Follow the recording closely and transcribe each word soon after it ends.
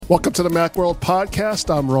Welcome to the Macworld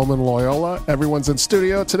Podcast. I'm Roman Loyola. Everyone's in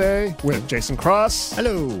studio today with Jason Cross.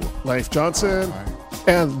 Hello. Leif Johnson.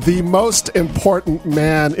 And the most important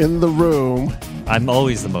man in the room. I'm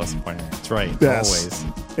always the most important. That's right. Yes,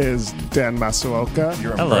 Always. is Dan Masuoka.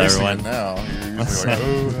 You're Hello, embracing everyone. it now. You're usually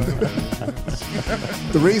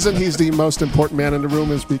like, The reason he's the most important man in the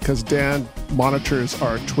room is because Dan monitors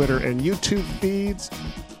our Twitter and YouTube feeds.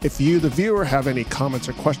 If you, the viewer, have any comments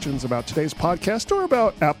or questions about today's podcast or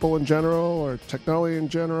about Apple in general or technology in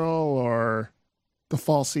general or the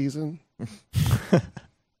fall season,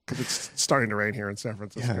 because it's starting to rain here in San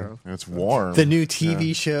Francisco. it's warm. The new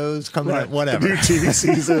TV shows coming out, whatever. The new TV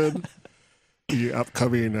season, the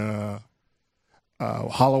upcoming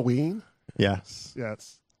Halloween. Yes.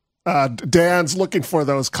 Yes. Dan's looking for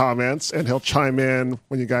those comments, and he'll chime in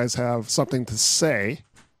when you guys have something to say.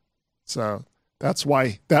 So that's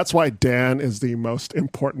why Dan is the most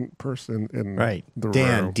important person in Right. the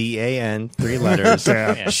Dan, room. D-A-N, 3 letters.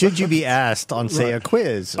 Dan. Should you be asked on, say, a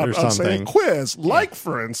quiz or I'll say something? a quiz, like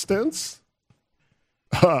for instance,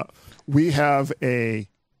 we have a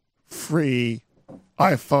free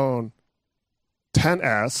iPhone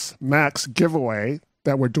XS Max giveaway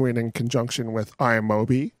that we're doing in conjunction with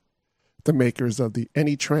iMobi, the makers of the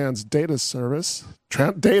AnyTrans data service,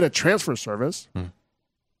 data transfer service.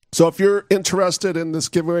 So if you're interested in this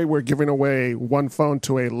giveaway, we're giving away one phone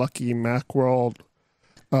to a lucky Macworld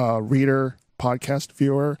reader, podcast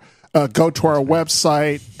viewer. Go to our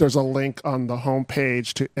website. There's a link on the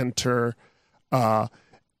homepage to enter.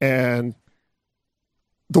 And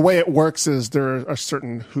the way it works is there are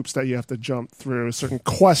certain hoops that you have to jump through, certain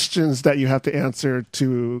questions that you have to answer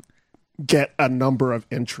to get a number of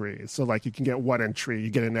entries. So like you can get one entry, you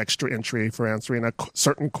get an extra entry for answering a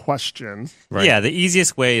certain question. Right. Yeah, the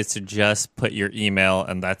easiest way is to just put your email,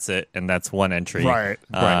 and that's it, and that's one entry. Right.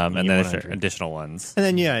 And You then want there's entry. additional ones. And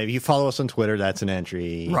then, yeah, if you follow us on Twitter, that's an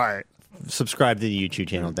entry. Right. Subscribe to the YouTube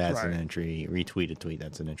channel, that's an Right. entry. Retweet a tweet,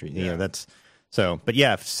 that's an entry. Yeah, that's so. But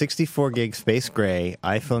yeah, 64 gig space gray,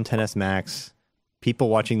 iPhone XS Max. People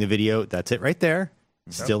watching the video, that's it right there.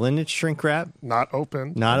 Still in its shrink wrap, Not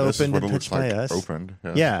open. not this open is to what it looks touch by like us. opened.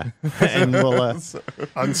 Yeah, and we'll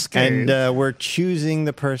Unscathed. and we're choosing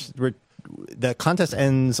the person. The contest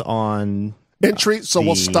ends on Entry. So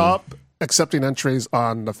we'll the- stop accepting entries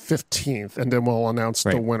on the 15th, and then we'll announce the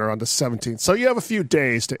Right. winner on the 17th. So you have a few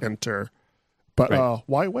days to enter, but Right.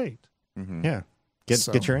 why wait? yeah. Get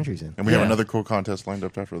So- get your entries in. And we have Yeah. another cool contest lined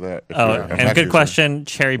up after that. if Oh, you're a and Mac good user. question.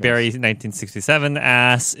 Cherry Berry 1967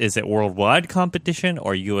 asks, is it worldwide competition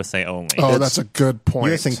or USA only? Oh, It's- that's a good point.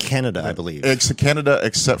 U.S. and Canada, I believe, It's Canada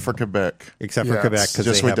except for Quebec. except for Yes. Quebec, because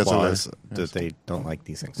Just they wait, have that's laws that they don't like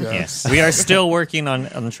these things. Yeah. Yes. We are still working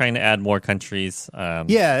on trying to add more countries.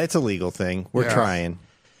 Yeah, it's a legal thing. We're Yeah. trying.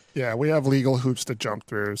 Yeah, we have legal hoops to jump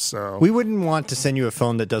through. So We wouldn't want to send you a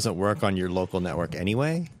phone that doesn't work on your local network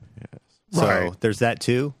anyway. So Right. there's that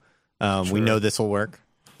too. We know this will work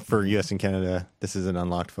for U.S. and Canada. This is an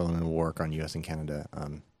unlocked phone and will work on U.S. and Canada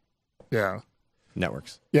yeah.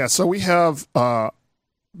 networks. Yeah, so we have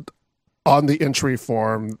on the entry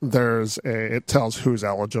form, it tells who's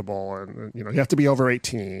eligible, and you have to be over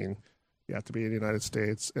 18. You have to be in the United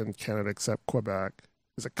States and Canada except Quebec.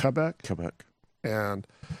 Is it Quebec? Quebec. And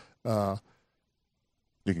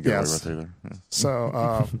You can get Yes. right there. Yeah.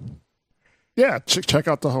 so yeah, check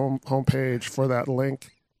out the homepage for that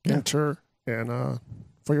link. Yeah. Enter and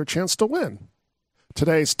for your chance to win.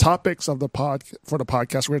 Today's topics of the for the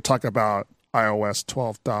podcast, we're going to talk about iOS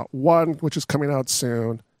 12.1, which is coming out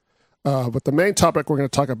soon. But the main topic we're going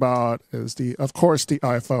to talk about is of course, the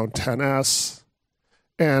iPhone XS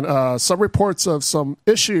and some reports of some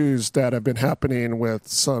issues that have been happening with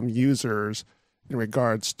some users in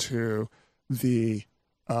regards to the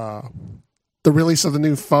release of the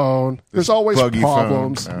new phone. There's always buggy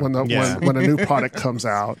problems phone. when Yeah. when a new product comes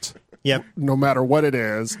out. Yep. No matter what it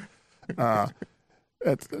is.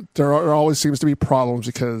 There always seems to be problems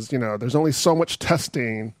because there's only so much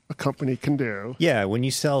testing a company can do. Yeah, when you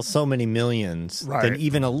sell so many millions, Right. then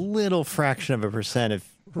even a little fraction of a percent of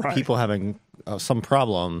Right. people having some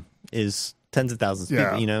problem is tens of thousands of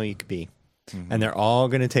Yeah. people. You could be. And they're all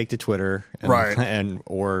going to take to Twitter Right.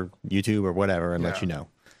 or YouTube or whatever and let Yeah. you know.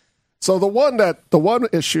 So the one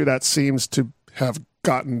issue that seems to have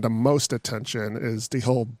gotten the most attention is the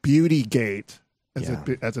whole beauty gate,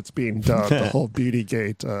 as it's being dubbed, the whole beauty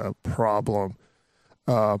gate problem.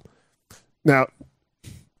 Now,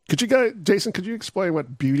 Jason, could you explain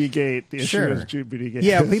what beauty gate the issue Sure. is? Beauty gate.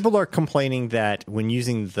 Yeah, is? people are complaining that when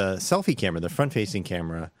using the selfie camera, the front-facing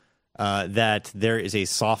camera, that there is a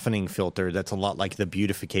softening filter that's a lot like the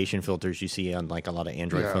beautification filters you see on like a lot of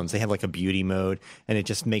Android phones. They have like a beauty mode, and it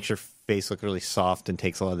just makes your face look really soft and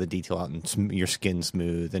takes a lot of the detail out and your skin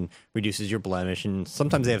smooth and reduces your blemish. And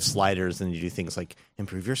sometimes they have sliders and you do things like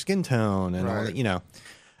improve your skin tone and all that, you know.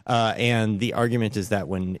 And the argument is that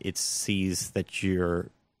when it sees that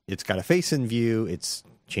it's got a face in view, it's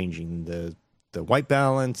changing the white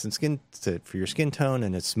balance and for your skin tone,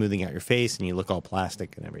 and it's smoothing out your face, and you look all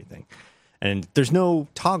plastic and everything. And there's no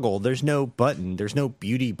toggle, there's no button, there's no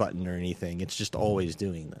beauty button or anything. It's just always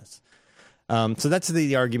doing this. So that's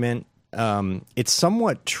the argument. It's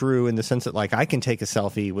somewhat true in the sense that, like, I can take a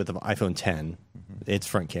selfie with an iPhone 10, its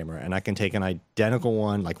front camera, and I can take an identical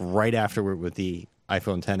one like right afterward with the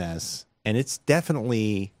iPhone 10s, and it's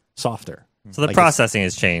definitely softer. So the processing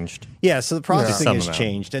has changed. Yeah, so the processing has Somehow.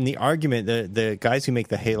 changed, and the argument, the guys who make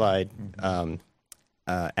the Halide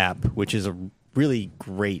app, which is a really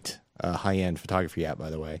great high-end photography app, by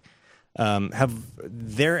the way, have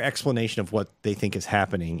their explanation of what they think is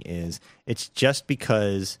happening is it's just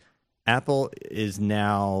because Apple is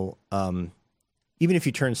now, even if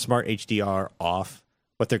you turn Smart HDR off,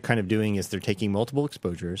 what they're kind of doing is they're taking multiple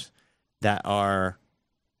exposures that are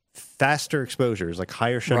faster exposures, like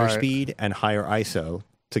higher shutter speed and higher ISO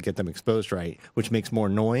to get them exposed right, which makes more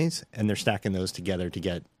noise, and they're stacking those together to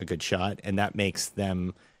get a good shot, and that makes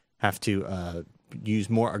them have to use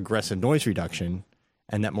more aggressive noise reduction,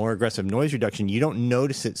 and that more aggressive noise reduction, you don't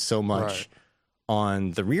notice it so much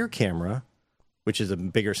on the rear camera, which is a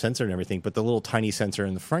bigger sensor and everything, but the little tiny sensor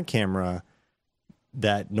in the front camera,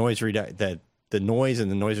 that the noise and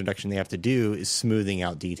the noise reduction they have to do is smoothing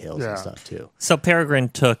out details and stuff too. So Peregrine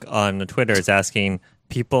Took on Twitter is asking,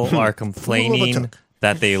 people are complaining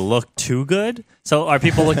that they look too good. So are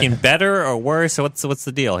people looking better or worse? So what's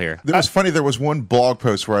the deal here? It was funny. There was one blog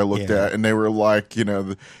post where I looked at, and they were like, you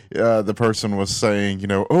know, the person was saying, you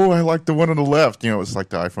know, oh, I like the one on the left. You know, it's like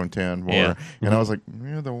the iPhone 10 more. Yeah. And I was like,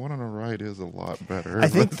 yeah, the one on the right is a lot better. I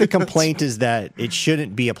think the complaint is that it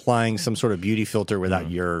shouldn't be applying some sort of beauty filter without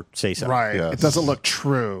your say-so. Right. Yes. It doesn't look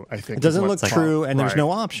true, I think. It doesn't is look what's true, called. and there's Right. no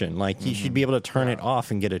option. Like, you should be able to turn it off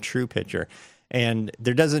and get a true picture. And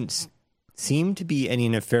there doesn't seem to be any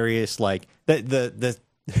nefarious, like, the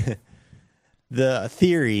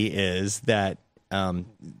theory is that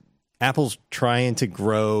Apple's trying to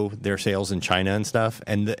grow their sales in China and stuff,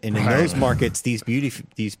 and in those markets, these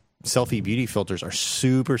selfie beauty filters are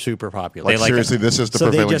super, super popular. like, seriously, this is the So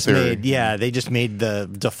they prevailing just theory. they just made the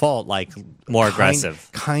default like More aggressive.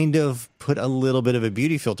 kind of put a little bit of a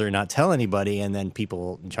beauty filter, not tell anybody, and then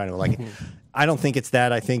people in China were like, I don't think it's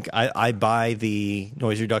that. I think I buy the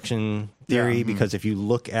noise reduction theory because if you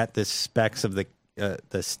look at the specs of the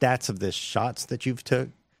stats of the shots that you've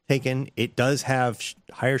taken, it does have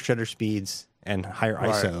higher shutter speeds and higher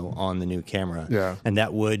ISO on the new camera, and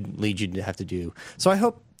that would lead you to have to do. So I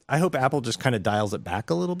hope Apple just kind of dials it back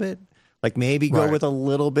a little bit. Like maybe go with a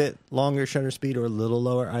little bit longer shutter speed or a little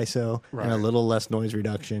lower ISO and a little less noise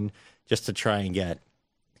reduction, just to try and get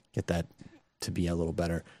that to be a little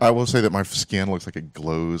better. I will say that my skin looks like it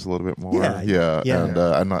glows a little bit more. Yeah. And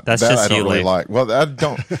I'm not. That's that just I don't you, really Leif. like. Well, I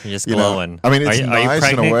don't. You're just you know, glowing. I mean, it's are you nice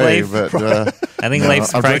in a pregnant, way, Leif? but I think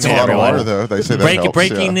Leif's I'm drinking pregnant, a lot of everyone. water, though. They say that helps,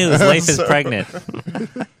 Breaking news, Leif is pregnant.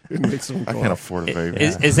 It makes them I go can't up. afford a baby.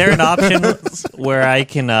 Is there an option where I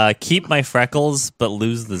can keep my freckles but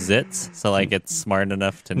lose the zits, so like it's smart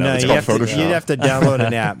enough to know? No, the you'd difference? have to download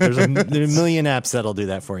an app. There's a million apps that'll do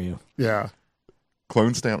that for you. Yeah.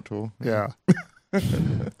 Clone stamp tool. Yeah.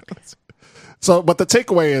 So, but the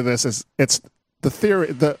takeaway of this is it's the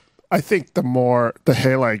theory. I think the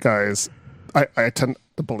Halide guys, I tend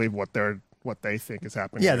to believe what they think is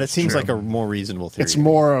happening. Yeah, is that seems true. like a more reasonable theory. It's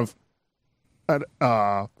more of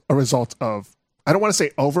a result of, I don't want to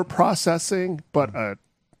say over processing, but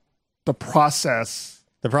the process.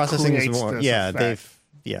 the processing is creates more. this Yeah, effect.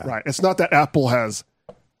 yeah. Right. It's not that Apple has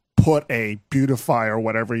put a beautify or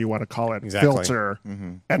whatever you want to call it Exactly. filter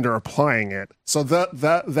and they're applying it. So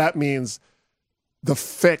that means the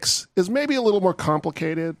fix is maybe a little more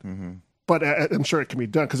complicated, but I'm sure it can be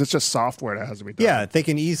done because it's just software that has to be done. Yeah, they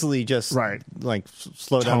can easily just like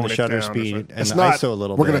slow down Tone the it shutter down or speed something. and It's the not, ISO a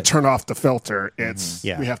little we're bit. going to turn off the filter. It's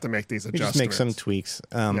Yeah. we have to make these We adjustments. just make some tweaks.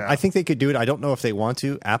 Yeah. I think they could do it. I don't know if they want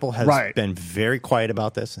to. Apple has been very quiet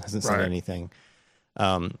about this. Hasn't said Right. anything.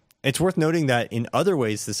 It's worth noting that in other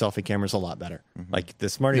ways, the selfie camera is a lot better. Like the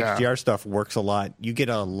Smart Yeah. HDR stuff works a lot. You get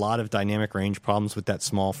a lot of dynamic range problems with that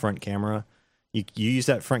small front camera. You use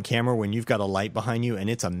that front camera when you've got a light behind you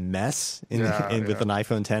and it's a mess with an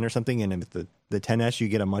iPhone 10 or something. And with the 10s, you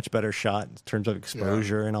get a much better shot in terms of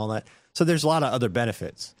exposure and all that. So there's a lot of other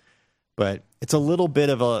benefits. but it's a little bit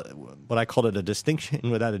of a what I called it a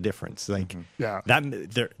distinction without a difference. Like Yeah.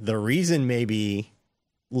 that the reason may be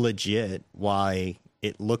legit why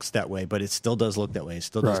it looks that way, but it still does look that way. It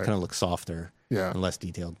still does Right. kind of look softer Yeah. and less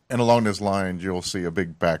detailed. And along those lines, you'll see a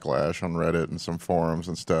big backlash on Reddit and some forums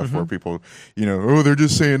and stuff where people, oh, they're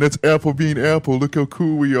just saying that's Apple being Apple. Look how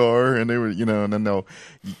cool we are, and they were, and then they'll,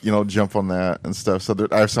 jump on that and stuff. So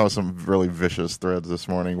I saw some really vicious threads this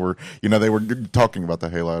morning where, they were talking about the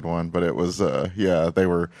Halide one, but it was, they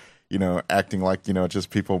were, acting like just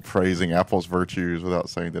people praising Apple's virtues without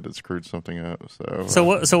saying that it screwed something up. So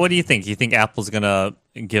what do you think? You think Apple's gonna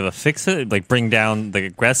give a fix it, like bring down the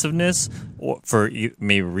aggressiveness, or for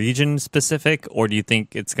maybe region specific, or do you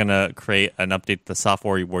think it's gonna create an update to the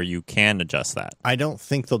software where you can adjust that? I don't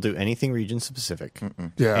think they'll do anything region specific.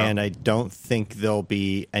 Yeah. And I don't think there'll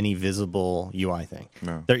be any visible UI thing.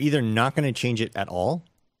 No. They're either not going to change it at all,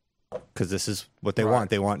 because this is what they want.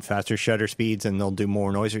 They want faster shutter speeds, and they'll do more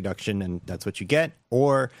noise reduction, and that's what you get.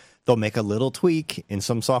 Or they'll make a little tweak in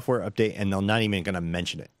some software update, and they're not even going to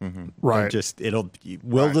mention it. Right.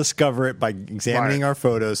 We'll discover it by examining Right. our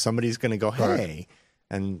photos. Somebody's going to go, hey,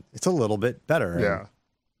 and it's a little bit better. Yeah.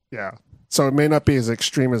 Yeah. So it may not be as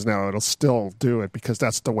extreme as now. It'll still do it because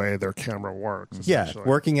that's the way their camera works. Yeah, essentially.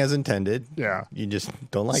 working as intended. Yeah. You just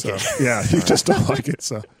don't like So, it. yeah, you just don't like it.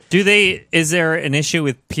 So Is there an issue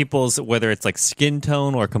with people's, whether it's like skin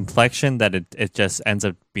tone or complexion, that it just ends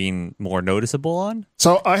up being more noticeable on?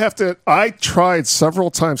 So I tried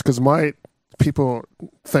several times because my people,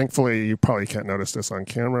 thankfully, you probably can't notice this on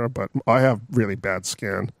camera, but I have really bad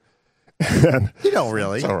skin. And You don't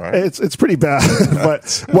really. all right. it's pretty bad.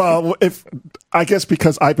 But, well, I guess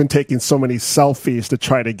because I've been taking so many selfies to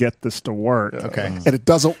try to get this to work. Okay. And it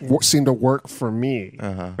doesn't seem to work for me.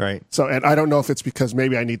 Right. So, and I don't know if it's because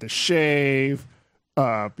maybe I need to shave,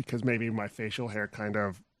 because maybe my facial hair kind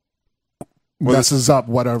of messes up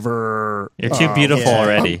whatever. You're too beautiful yeah.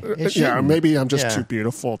 already. It Yeah, shouldn't. maybe I'm just Yeah. too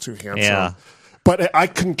beautiful, too handsome. Yeah. But I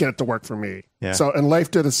couldn't get it to work for me. Yeah. So, and Leif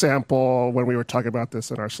did a sample when we were talking about this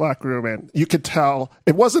in our Slack room, and you could tell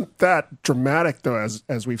it wasn't that dramatic, though,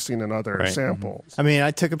 as we've seen in other Right. samples. I mean, I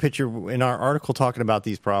took a picture in our article talking about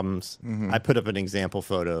these problems. I put up an example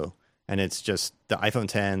photo, and it's just the iPhone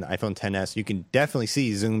 10, the iPhone 10s. You can definitely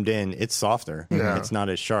see zoomed in. It's softer. Yeah. It's not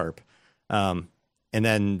as sharp. And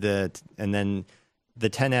then the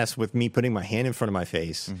 10s with me putting my hand in front of my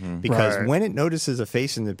face, because Right. when it notices a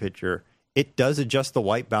face in the picture, it does adjust the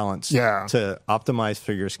white balance Yeah. to optimize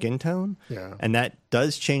for your skin tone. Yeah. And that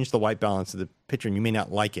does change the white balance of the picture, and you may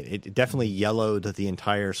not like it. It definitely yellowed the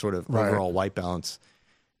entire sort of Right. overall white balance.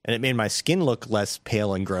 And it made my skin look less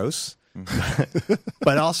pale and gross,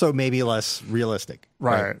 but also maybe less realistic.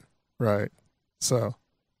 Right. So,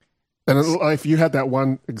 and if you had that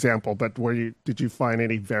one example, but did you find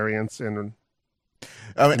any variance in?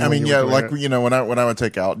 I when mean, you yeah, were like doing when I would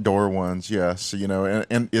take outdoor ones, yes,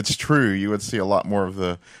 and it's true. You would see a lot more of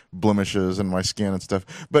the blemishes in my skin and stuff.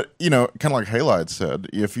 But kind of like Halide said,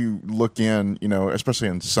 if you look in, especially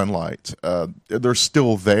in sunlight, they're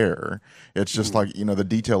still there. It's just like the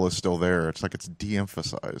detail is still there. It's like it's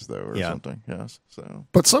de-emphasized though, or something. Yes. So,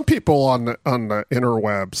 But some people on the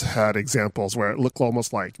interwebs had examples where it looked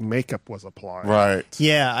almost like makeup was applied. right.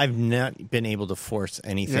 Yeah, I've not been able to force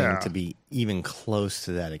anything Yeah. to be even close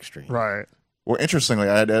to that extreme. Right. Well, interestingly,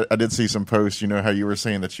 I did see some posts. How you were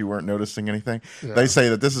saying that you weren't noticing anything. Yeah. They say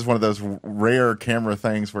that this is one of those rare camera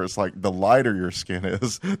things where it's like the lighter your skin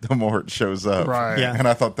is, the more it shows up. Right. Yeah. And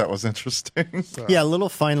I thought that was interesting. Yeah, little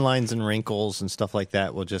fine lines and wrinkles and stuff like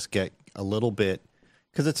that will just get a little bit,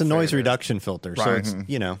 because it's a noise Faded. reduction filter. So Right. it's,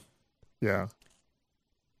 Yeah.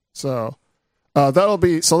 So that'll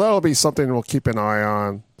be something we'll keep an eye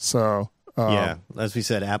on. So yeah, as we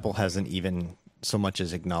said, Apple hasn't even so much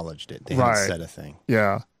as acknowledged it. They Right. haven't said a thing.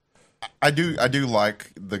 yeah. I do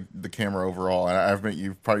like the camera overall, and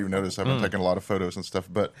you've probably noticed I've been taking a lot of photos and stuff.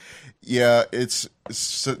 But yeah,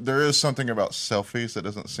 there is something about selfies that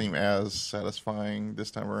doesn't seem as satisfying this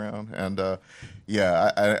time around. And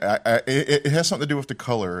it has something to do with the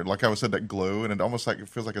color. Like I said, that glow, and it almost like it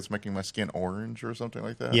feels like it's making my skin orange or something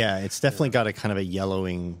like that. Yeah, it's definitely got a kind of a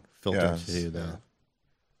yellowing filter Yes. to the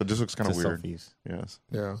But this looks kind of weird. selfies. Yes.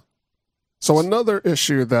 Yeah. So another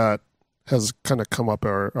issue that has kind of come up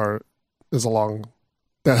that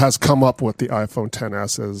has come up with the iPhone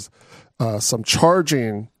XS is some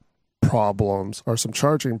charging problems.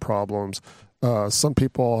 Some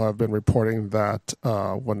people have been reporting that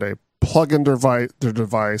when they plug in their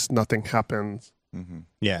device, nothing happens.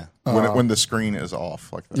 Yeah. When the screen is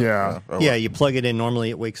off like that. Yeah. Oh, Yeah, you plug it in. Normally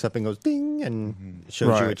it wakes up and goes ding and it shows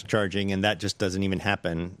you Right. it's charging, and that just doesn't even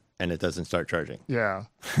happen. and it doesn't start charging. Yeah.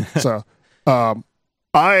 So,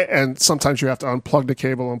 and sometimes you have to unplug the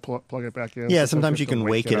cable and plug it back in. Yeah, sometimes you have to can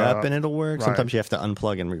wake it up and it'll work. Right. Sometimes you have to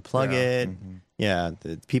unplug and replug Yeah. it. Yeah,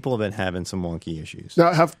 people have been having some wonky issues.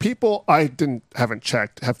 Now, haven't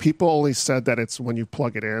checked. Have people only said that it's when you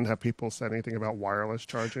plug it in? Have people said anything about wireless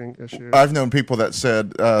charging issues? I've known people that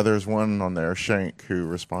said there's one on there, Shank, who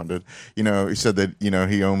responded. He said that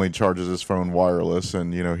he only charges his phone wireless,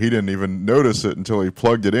 and he didn't even notice it until he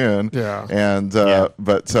plugged it in. Yeah. And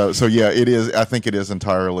but so yeah, it is. I think it is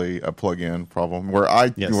entirely a plug-in problem. Where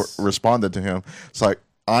I responded to him, it's like,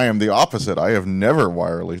 I am the opposite. I have never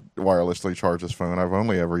wirelessly charged this phone. I've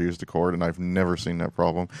only ever used a cord, and I've never seen that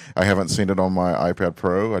problem. I haven't seen it on my iPad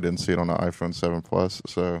Pro. I didn't see it on the iPhone 7 Plus.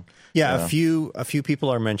 So a few people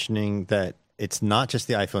are mentioning that it's not just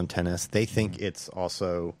the iPhone XS. They think it's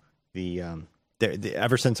also the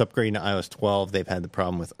ever since upgrading to iOS 12, they've had the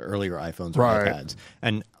problem with earlier iPhones or Right. iPads,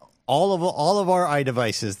 and all of our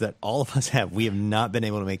iDevices that all of us have, we have not been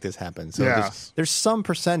able to make this happen. So there's some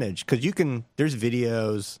percentage, because there's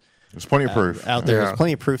videos. There's plenty of proof out there. Yeah. There's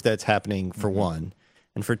plenty of proof that's happening, for one,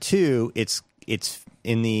 and for two, it's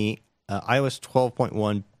in the iOS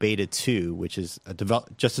 12.1 beta 2, which is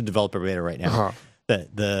just a developer beta right now.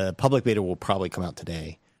 The public beta will probably come out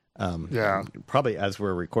today. Probably as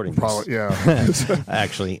we're recording this. Yeah.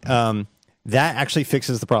 Actually, that actually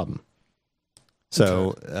fixes the problem.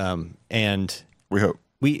 So, and we hope.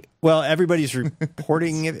 Everybody's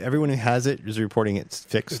reporting it. Everyone who has it is reporting it's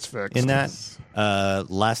fixed. It's fixed. In that,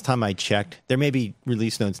 last time I checked, there may be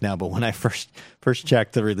release notes now, but when I first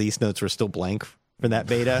checked, the release notes were still blank for that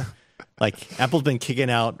beta. Like, Apple's been kicking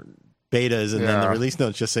out betas, and then the release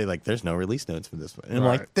notes just say, like, there's no release notes for this one. And I'm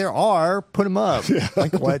like, there are. Put them up.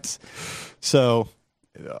 Like, what? So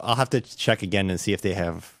I'll have to check again and see if they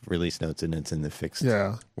have release notes and it's in the fixed.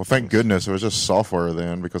 Yeah. Well, thank goodness it was just software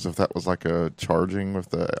then, because if that was like a charging with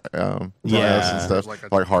the and stuff,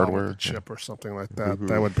 like hardware chip or something like that,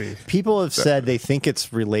 that would be. People have said they think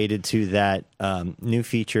it's related to that new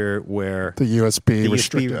feature where The USB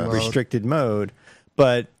USB restricted mode,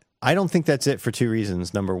 but I don't think that's it for two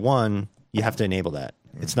reasons. Number one, you have to enable that.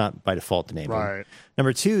 It's not by default enabled. Right.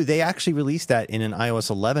 Number two, they actually released that in an iOS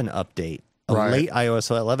 11 update. Late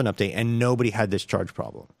iOS 11 update, and nobody had this charge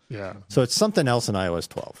problem. Yeah. So it's something else in iOS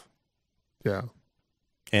 12. Yeah.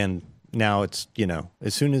 And now it's,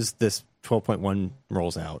 as soon as this 12.1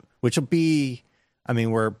 rolls out, which will be,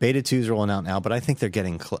 where beta 2 is rolling out now, but I think they're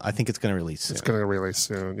getting, I think it's going to release soon. It's going to release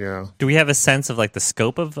soon, yeah. Do we have a sense of the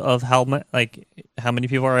scope of how many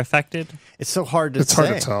people are affected? It's so hard to It's say.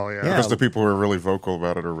 hard to tell, yeah. Because the people who are really vocal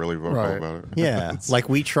about it are really vocal about it. Yeah. Like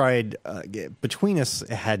we tried, between us,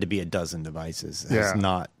 it had to be a dozen devices. Has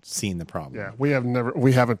not seen the problem. Yeah. We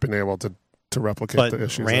haven't been able to replicate but the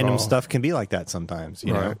issues. random at all. stuff can be like that sometimes,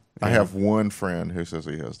 you know? I have one friend who says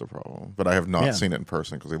he has the problem, but I have not seen it in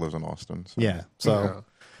person because he lives in Austin. So. Yeah. So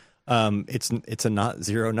it's a not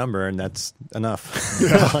zero number, and that's enough.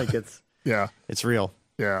 It's real.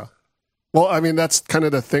 Yeah. Well, that's kind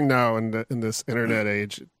of the thing now in this internet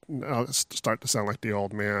age. I'll start to sound like the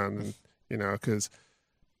old man, and because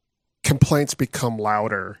complaints become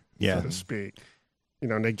louder, so to speak.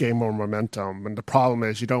 And they gain more momentum. And the problem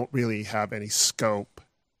is you don't really have any scope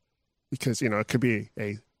because it could be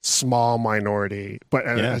a small minority, but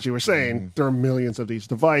as you were saying, there are millions of these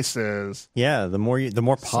devices. Yeah, the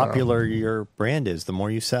more popular your brand is, the more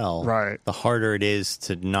you sell. Right. The harder it is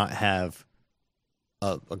to not have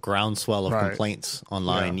a groundswell of complaints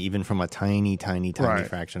online, even from a tiny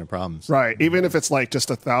fraction of problems. Right. Even if it's like just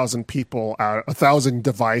 1,000 people out, 1,000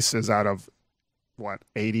 devices out of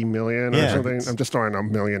 80 million or something. I'm just throwing a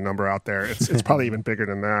million number out there. It's probably even bigger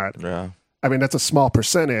than that. Yeah. That's a small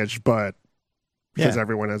percentage, but because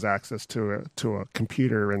everyone has access to a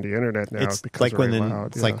computer and the internet now, it's like when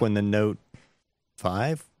the Note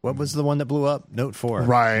 5. What was the one that blew up? Note 4.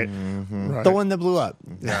 Right. Mm-hmm. The one that blew up.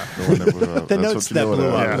 Yeah. The one that blew up. The notes that blew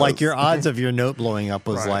up. Yeah. Like your odds of your note blowing up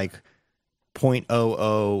was like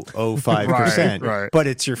 0.0005%. Right. But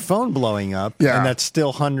it's your phone blowing up, and that's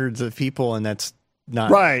still hundreds of people, and that's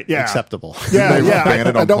not acceptable. Yeah, They yeah. ban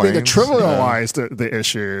it I on don't mean to planes. trivialize the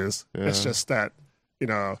issues. Yeah. It's just that,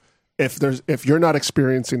 if you're not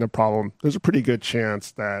experiencing the problem, there's a pretty good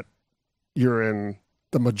chance that you're in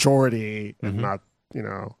the majority and not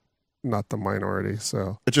the minority.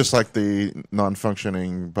 So It's just like the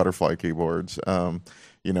non-functioning butterfly keyboards. I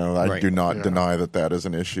do not deny that is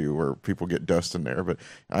an issue where people get dust in there, but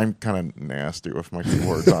I'm kind of nasty with my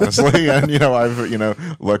keyboards, honestly. And,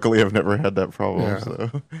 luckily I've never had that problem. Yeah.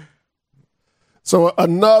 So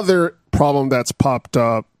another problem that's popped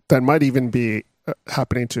up that might even be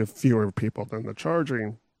happening to fewer people than the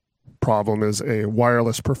charging problem is a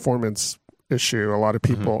wireless performance issue. A lot of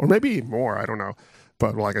people, or maybe more, I don't know.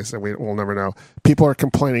 But like I said, we'll never know. People are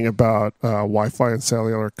complaining about Wi-Fi and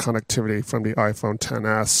cellular connectivity from the iPhone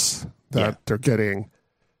XS, that they're getting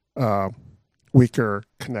weaker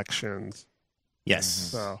connections. Yes.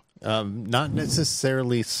 So, Not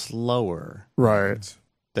necessarily slower, right.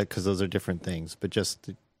 because those are different things, but just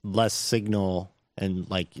less signal, and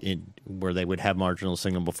where they would have marginal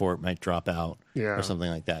signal before it might drop out Yeah. or something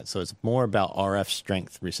like that. So it's more about RF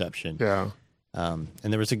strength reception. Yeah. And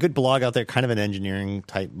there was a good blog out there, kind of an engineering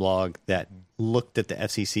type blog, that looked at the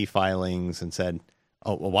FCC filings and said,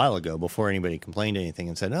 a while ago, before anybody complained anything,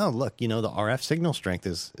 and said, "Oh, look, the RF signal strength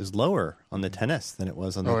is lower on the XS than it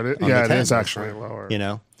was on the on the 10. It is actually lower.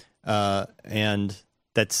 And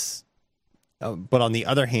that's. But on the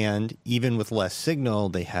other hand, even with less signal,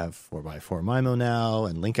 they have 4x4 MIMO now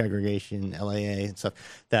and link aggregation, LAA, and stuff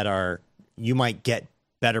that you might get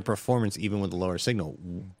better performance even with the lower signal.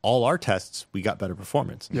 All our tests, we got better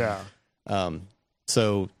performance. Yeah.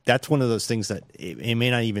 So that's one of those things that it may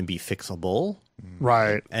not even be fixable.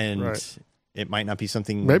 Right. And it might not be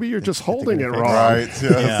something. Maybe you're just holding it wrong. Right.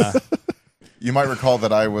 Yeah. You might recall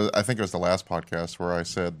that I think it was the last podcast where I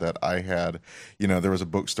said that I had, there was a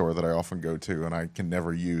bookstore that I often go to, and I can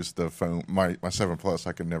never use the phone, my 7 Plus,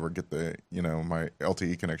 I can never get the, my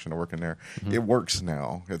LTE connection to work in there. Mm-hmm. It works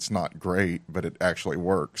now. It's not great, but it actually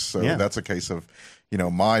works. So that's a case of,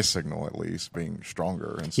 my signal at least being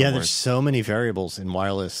stronger. In some there's so many variables in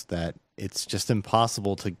wireless that it's just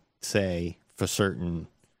impossible to say for certain,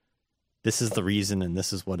 this is the reason, and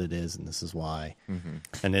this is what it is, and this is why,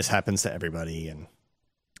 and this happens to everybody. And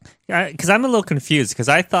because I'm a little confused, because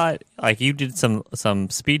I thought you did some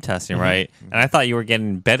speed testing, right? And I thought you were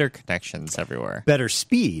getting better connections everywhere. better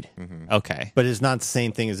speed, Okay. but it's not the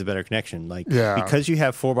same thing as a better connection. Because you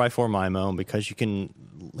have 4x4 MIMO, and because you can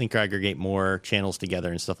link or aggregate more channels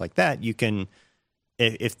together and stuff like that, you can,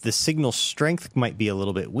 if the signal strength might be a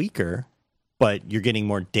little bit weaker, but you're getting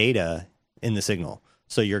more data in the signal.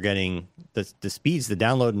 So you're getting the speeds, the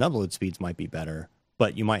download and upload speeds might be better,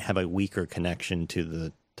 but you might have a weaker connection to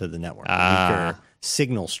the network, weaker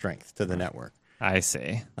signal strength to the network. I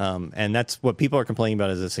see. And that's what people are complaining about,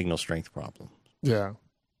 is a signal strength problem. Yeah.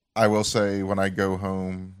 I will say, when I go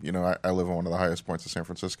home, I live on one of the highest points of San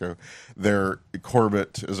Francisco.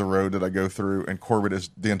 Corbett is a road that I go through, and Corbett is,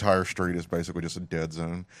 the entire street is basically just a dead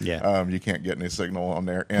zone. Yeah. You can't get any signal on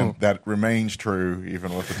there, and that remains true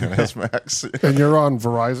even with the 10S Max. And you're on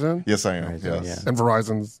Verizon? Yes, I am. Verizon, Yes. yeah. And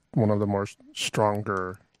Verizon's one of the more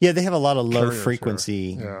stronger. Yeah, they have a lot of low Carriers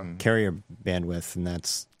frequency here. carrier bandwidth, and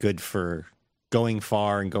that's good for going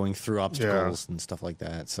far and going through obstacles and stuff like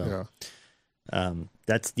that. So.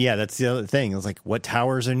 That's the other thing. It's like, what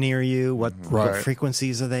towers are near you, what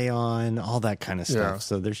frequencies are they on, all that kind of stuff. Yeah.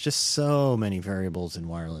 So there's just so many variables in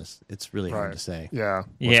wireless. It's really hard to say. Yeah.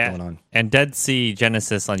 What's going on. And Dead Sea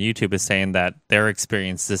Genesis on YouTube is saying that they're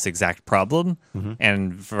experiencing this exact problem,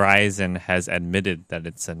 and Verizon has admitted that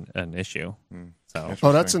it's an issue. So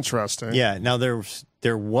Oh, that's interesting. Yeah. Now there was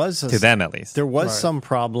to them at least, there was some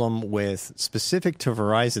problem with, specific to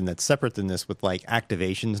Verizon, that's separate than this, with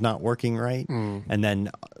activations not working right, and then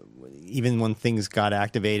even when things got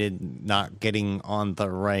activated, not getting on the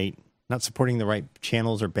right, not supporting the right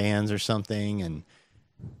channels or bands or something, and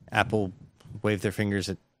Apple waved their fingers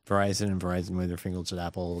at Verizon, and Verizon waved their fingers at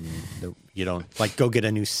Apple, and you don't go get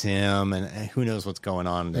a new SIM, and who knows what's going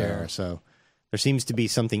on there. So there seems to be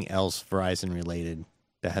something else Verizon related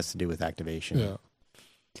that has to do with activation. Yeah.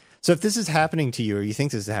 So if this is happening to you, or you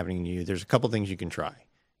think this is happening to you, there's a couple things you can try.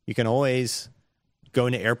 You can always go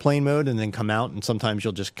into airplane mode and then come out, and sometimes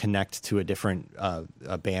you'll just connect to a different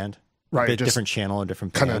a band, Right, a just different channel, a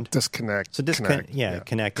different Kind band. of disconnect. So connect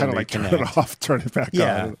Kind and of like turn reconnect. it off, turn it back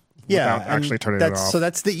on. Yeah, Without actually and turning it off. So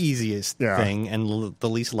that's the easiest Yeah. thing and the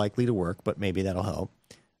least likely to work, but maybe that'll help.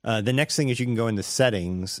 The next thing is you can go into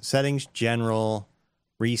settings, general,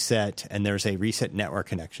 reset, and there's a reset network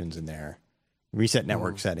connections in there. Reset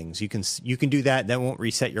network settings. You can do that. That won't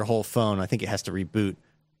reset your whole phone. I think it has to reboot,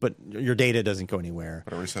 but your data doesn't go anywhere.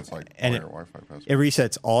 But it resets all And your Wi-Fi passwords. It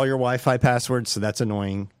resets all your Wi-Fi passwords, so that's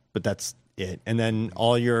annoying, but that's it. And then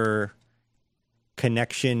all your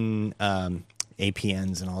connection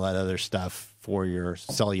APNs and all that other stuff for your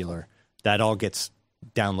cellular, that all gets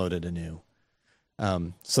downloaded anew.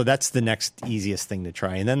 So that's the next easiest thing to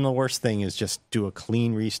try. And then the worst thing is just do a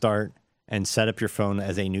clean restart and set up your phone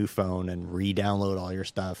as a new phone and re-download all your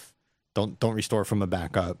stuff. Don't restore from a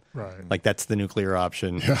backup. Right. Like, that's the nuclear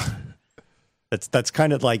option. Yeah. That's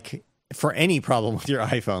kind of like for any problem with your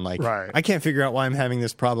iPhone. Like, Right. I can't figure out why I'm having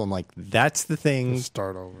this problem. Like, that's the thing.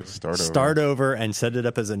 Start over. Start over and set it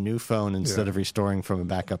up as a new phone instead of restoring from a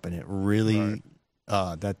backup. And it really,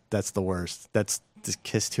 that's the worst. That's just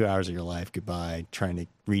kiss 2 hours of your life goodbye trying to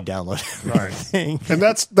re-download everything. And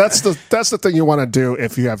that's the thing you want to do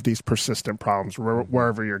if you have these persistent problems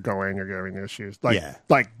wherever you're going. You're having issues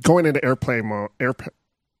like going into airplane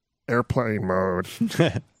mode.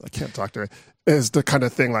 I can't talk to it. Is the kind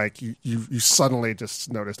of thing like you suddenly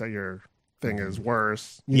just notice that your thing is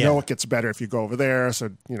worse. You know it gets better if you go over there.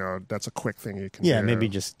 So that's a quick thing you can do. Yeah, maybe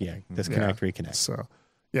just disconnect, reconnect.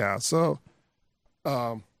 So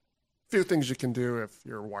few things you can do if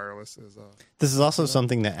your wireless is. This is also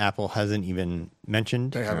something that Apple hasn't even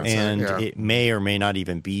mentioned, and it may or may not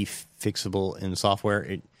even be fixable in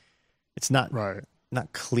software. It's not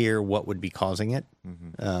not clear what would be causing it.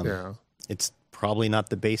 It's probably not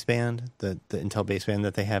the baseband, the Intel baseband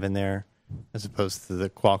that they have in there, as opposed to the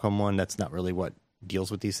Qualcomm one. That's not really what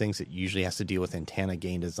deals with these things. It usually has to deal with antenna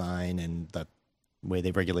gain design and the way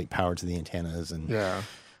they regulate power to the antennas and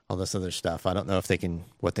all this other stuff. I don't know if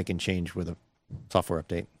what they can change with a software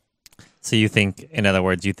update. So you think, in other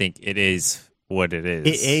words, you think it is what it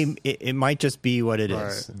is? It might just be what it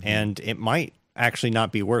is, and it might actually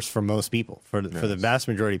not be worse for most people. For the vast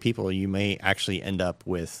majority of people, you may actually end up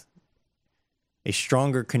with a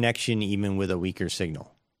stronger connection even with a weaker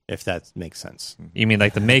signal, if that makes sense. You mean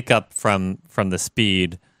like the makeup from the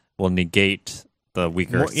speed will negate the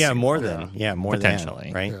weaker signal? More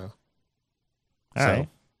potentially, than, right? All right.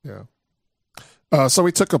 So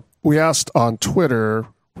we asked on Twitter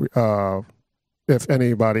if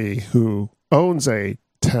anybody who owns a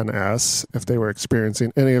 10S, if they were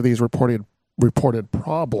experiencing any of these reported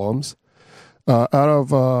problems. Out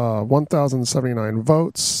of 1,079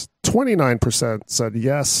 votes, 29% said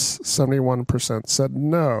yes, 71% said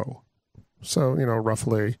no. So,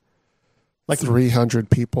 roughly like 300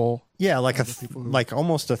 people. Yeah, like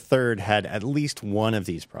almost a third had at least one of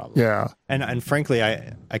these problems. Yeah. And frankly,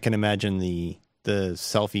 I can imagine the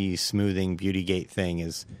selfie smoothing Beautygate thing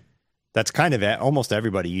that's kind of almost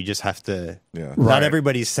everybody. You just have to. Yeah. Not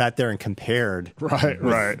everybody's sat there and compared.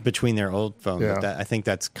 Right. Between their old phone. Yeah. I think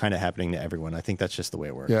that's kind of happening to everyone. I think that's just the way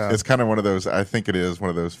it works. Yeah. It's kind of one of those. I think it is one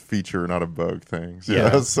of those feature, not a bug things.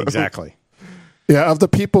 Yeah. Exactly. Yeah. Of the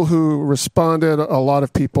people who responded, a lot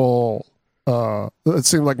of people. It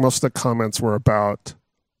seemed like most of the comments were about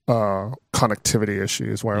connectivity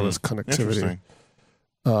issues, wireless connectivity.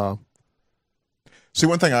 See,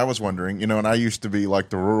 one thing I was wondering, and I used to be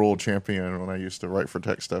like the rural champion when I used to write for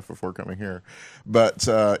tech stuff before coming here. But,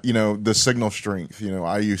 the signal strength,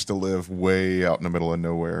 I used to live way out in the middle of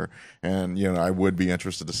nowhere. And, I would be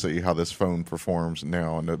interested to see how this phone performs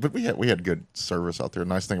now. But we had good service out there.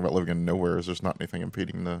 Nice thing about living in nowhere is there's not anything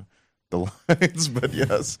impeding the lines. But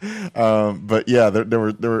yes.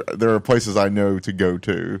 There are places I know to go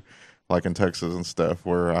to, like in Texas and stuff,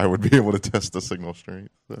 where I would be able to test the signal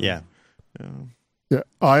strength. So, yeah. Yeah,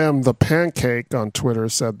 I am the pancake on Twitter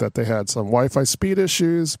said that they had some Wi-Fi speed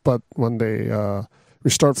issues, but when they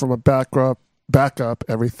restored from a backup,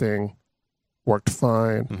 everything worked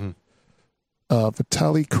fine.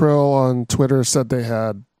 Vitaly Krill on Twitter said they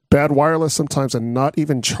had bad wireless sometimes and not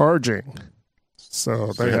even charging.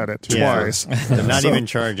 So they had it twice. They're not even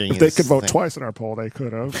charging. If they could vote twice in our poll, they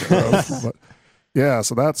could have. But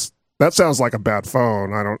so that sounds like a bad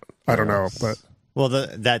phone. I don't know, but. Well,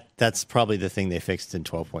 that's probably the thing they fixed in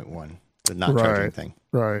 12.1, the not charging thing.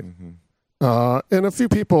 Right. And a few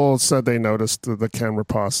people said they noticed the camera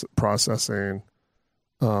processing.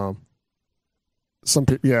 Some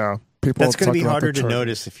people. That's going to be harder to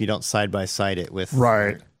notice if you don't side by side it with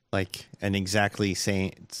like an exactly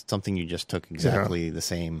same something you just took exactly the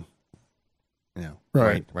same.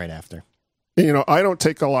 Right after. I don't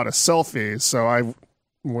take a lot of selfies, so I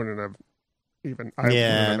wouldn't have. Me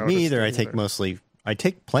either. I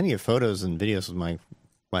take plenty of photos and videos with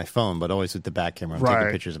my phone, but always with the back camera. I'm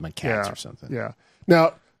taking pictures of my cats or something. Yeah.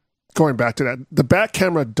 Now, going back to that, the back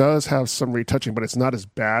camera does have some retouching, but it's not as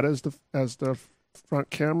bad as the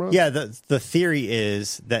front camera. Yeah. The theory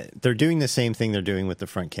is that they're doing the same thing they're doing with the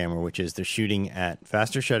front camera, which is they're shooting at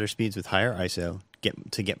faster shutter speeds with higher ISO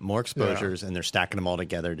to get more exposures, and they're stacking them all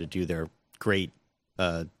together to do their great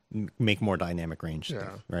make more dynamic range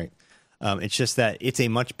stuff. Right. It's just that it's a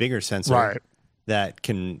much bigger sensor that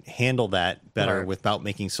can handle that better without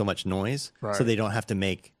making so much noise, so they don't have to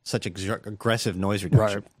make such aggressive noise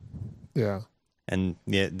reduction. Yeah. And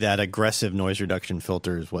that aggressive noise reduction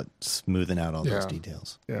filter is what's smoothing out all those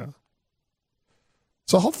details. Yeah.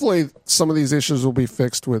 So hopefully some of these issues will be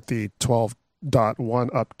fixed with the 12.1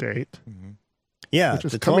 update. Yeah, which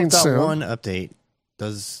is the coming 12.1 soon. update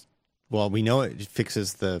does well. We know it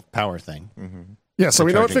fixes the power thing. Yeah, so the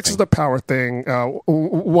we know it charging fixes thing. the power thing.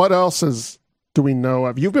 What else do we know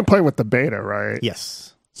of? You've been playing with the beta, right?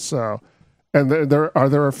 Yes. So, and there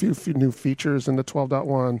are a few new features in the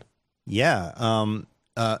 12.1. Yeah.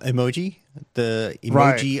 Emoji, the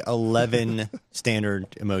Right. emoji 11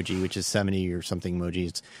 standard emoji, which is 70 or something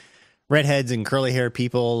emojis. Redheads and curly hair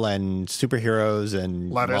people and superheroes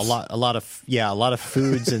and Lettuce. a lot of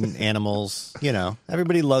foods and animals. You know,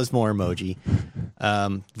 everybody loves more emoji.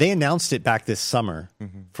 They announced it back this summer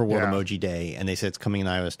for World Yeah. Emoji Day, and they said it's coming in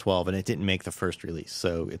iOS 12, and it didn't make the first release,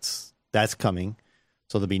 so that's coming.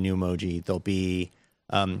 So there'll be new emoji. There'll be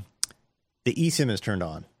the eSIM is turned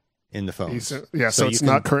on in the phones. Yeah, so you it's can-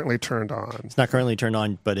 not currently turned on. It's not currently turned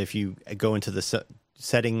on, but if you go into the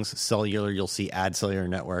settings, cellular, you'll see add cellular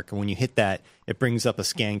network. And when you hit that, it brings up a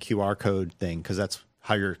scan QR code thing because that's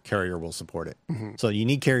how your carrier will support it. So you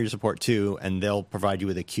need carrier support too, and they'll provide you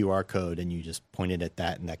with a QR code, and you just point it at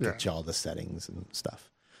that, and that gets you all the settings and stuff.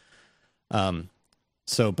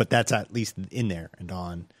 But that's at least in there and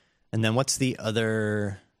on. And then what's the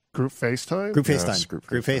other? Group FaceTime? Group Yes, FaceTime. Group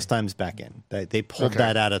Group FaceTime's back in. They pulled Okay.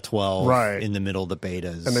 that out of 12 Right. in the middle of the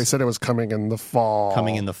betas. And they said it was coming in the fall.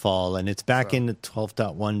 Coming in the fall, and it's back in the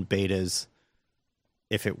 12.1 betas.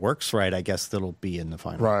 If it works right, I guess it'll be in the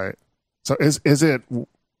final. Right. So is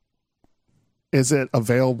it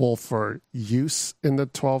available for use in the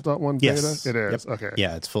 12.1 beta? Yes. It is. Yep. Okay.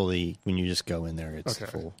 Yeah, it's fully, when you just go in there, it's Okay.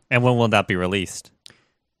 full. And when will that be released?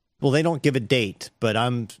 Well, they don't give a date, but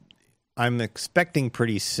I'm expecting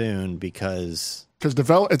pretty soon because Because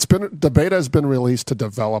the beta has been released to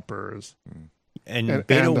developers and And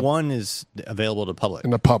beta the- 1 is available to public.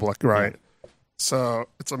 in the public, right? So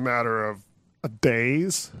it's a matter of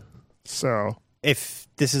days. So If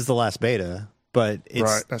this is the last beta, but it's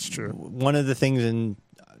right, that's true. one of the things in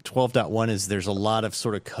 12.1 is there's a lot of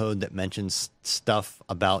sort of code that mentions stuff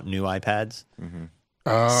about new iPads.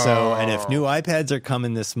 Oh, So, and if new iPads are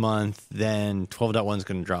coming this month, then 12.1 is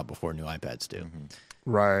going to drop before new iPads do,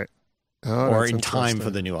 right, oh, or that's in time for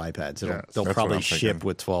interesting. the new iPads. They'll Yes. That's what probably I'm ship thinking.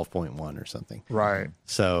 with 12.1 or something. Right.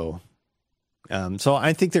 So, so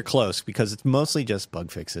I think they're close because it's mostly just bug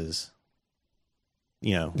fixes.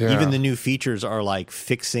 You know, Yeah. even the new features are like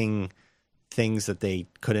fixing things that they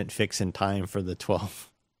couldn't fix in time for the 12,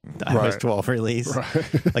 the iOS Right. 12 release,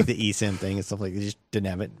 Right. like the eSIM thing and stuff like that. They just didn't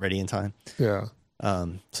have it ready in time. Yeah.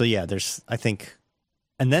 So yeah, I think,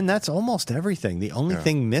 and then that's almost everything. The only Yeah.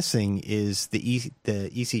 thing missing is the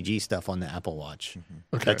ECG stuff on the Apple Watch.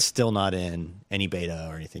 Okay. That's still not in any beta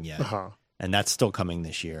or anything yet, Uh-huh. and that's still coming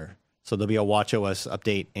this year. So there'll be a WatchOS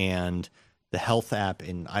update, and the Health app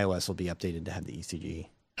in iOS will be updated to have the ECG.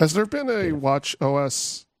 Has there been a Watch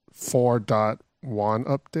OS 4.1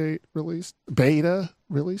 update released? Beta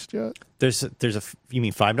released yet? There's you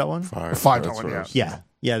mean 5.1? 5.1, that's what yeah. I was-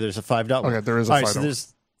 Yeah, there's a 5.1. Okay, there is a All right,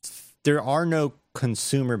 5.1. so there are no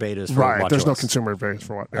consumer betas for Right. There's no WatchOS. consumer base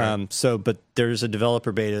for what? Yeah. But there's a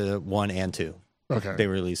developer beta 1 and 2. Okay. They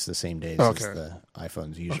release the same days Okay. as the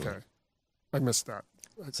iPhones usually. Okay. I missed that.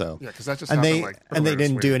 So Yeah, because that just and happened they like and they earlier this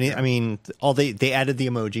didn't do week. any. Yeah. I mean, they added the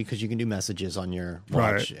emoji because you can do messages on your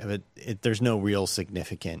watch. But there's no real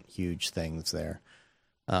significant huge things there.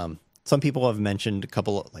 Some people have mentioned a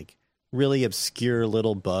couple of like really obscure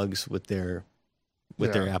little bugs with their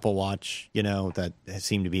Yeah. Apple Watch. You know that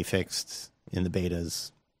seem to be fixed in the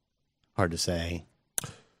betas. Hard to say.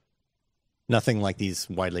 Nothing like these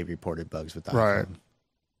widely reported bugs with the Right.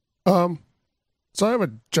 iPhone. So I have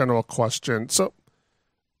a general question. So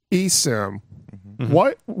eSIM, Mm-hmm.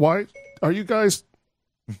 why are you guys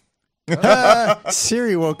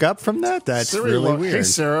Siri woke up from that. That's Siri, really well, weird. Hey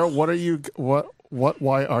Sarah, why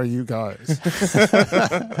are you guys?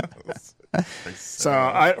 So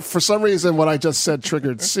I for some reason what I just said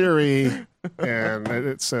triggered Siri and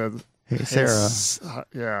it said Hey, Sarah.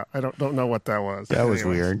 yeah, I don't know what that was. That was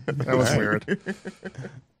Anyways, weird. That was weird.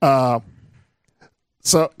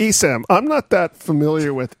 So eSIM, I'm not that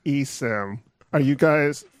familiar with eSIM. Are you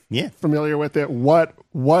guys Yeah. familiar with it? What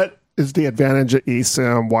is the advantage of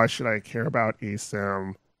eSIM? Why should I care about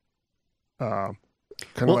eSIM? Kind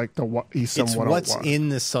of Well, like the eSIM It's 101. what's in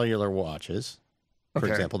the cellular watches, for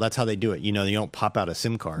Okay. example. That's how they do it. You know, you don't pop out a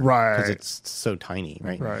SIM card. Right. Because it's so tiny,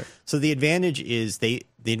 right? Right. So the advantage is the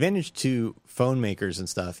advantage to phone makers and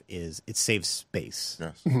stuff is it saves space.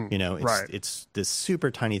 Yes. You know, it's, Right. it's this super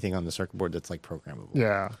tiny thing on the circuit board that's like programmable.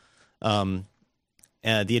 Yeah.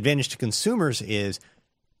 The advantage to consumers is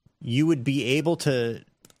you would be able to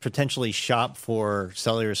potentially shop for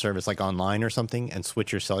cellular service like online or something and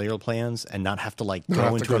switch your cellular plans and not have to like Not go have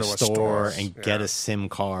to into go a to a store store. and get a SIM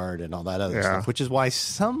card and all that other Yeah. stuff, which is why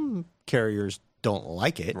some carriers don't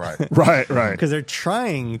like it. Right. Right. Because they're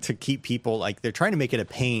trying to keep people like they're trying to make it a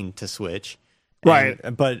pain to switch. Right.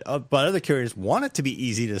 But other carriers want it to be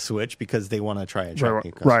easy to switch because they want to try and attract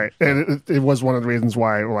new customers. Right. And it was one of the reasons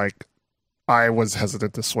why, like, I was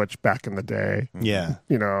hesitant to switch back in the day. Yeah.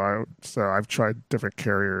 You know, so I've tried different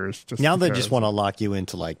carriers. Just Now they because. just want to lock you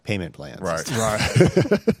into like payment plans. Right.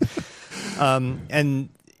 Right. And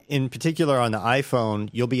in particular on the iPhone,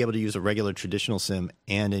 you'll be able to use a regular traditional SIM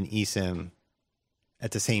and an eSIM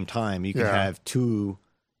at the same time. You can Yeah. have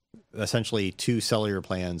essentially two cellular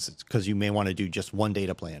plans because you may want to do just one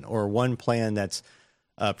data plan or one plan that's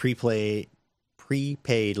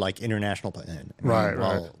prepaid like international plan.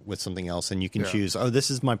 Right, With something else. And you can Yeah. choose,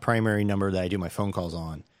 this is my primary number that I do my phone calls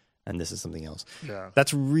on. And this is something else. Yeah.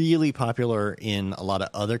 That's really popular in a lot of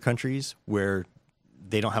other countries where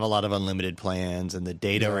they don't have a lot of unlimited plans and the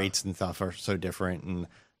data Yeah. rates and stuff are so different. And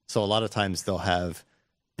so a lot of times they'll have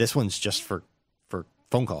this one's just for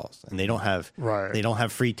phone calls and they don't have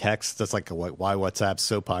free text. That's like why WhatsApp's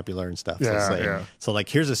so popular and stuff. Yeah, so, it's yeah. so like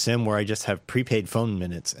here's a SIM where I just have prepaid phone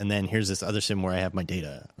minutes and then here's this other SIM where I have my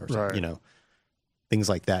data or Right. you know, things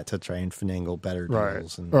like that to try and finagle better Right.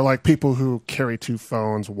 deals. And, Or like people who carry two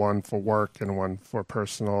phones, one for work and one for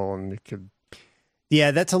personal, and you could.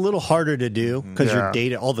 yeah, that's a little harder to do because Yeah. your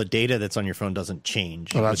data, all the data that's on your phone doesn't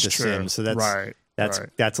change Oh, with that's the true. SIM. So that's right.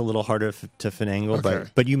 that's a little harder to finagle. Okay.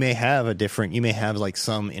 But you may have you may have like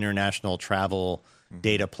some international travel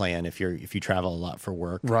data plan if you travel a lot for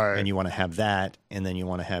work, Right. and you want to have that, and then you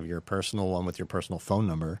want to have your personal one with your personal phone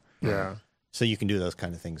number. Yeah. So you can do those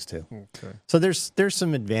kind of things too. Okay. So there's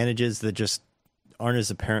some advantages that just aren't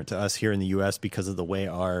as apparent to us here in the U.S. because of the way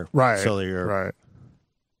our Right. cellular Right.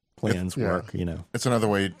 plans Yeah. work. You know. It's another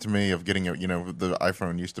way to me of getting it. You know, the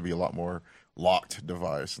iPhone used to be a lot more locked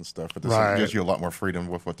device and stuff, but this Right. gives you a lot more freedom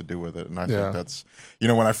with what to do with it. And I Yeah. think that's, you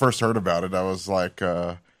know, when I first heard about it, I was like,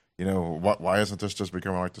 you know, why isn't this just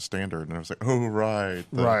becoming like the standard? And I was like, oh, right.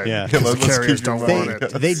 Right. Yeah. Because Let's the carriers keep don't your want money.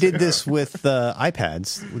 it. They did this with the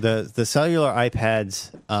iPads. The cellular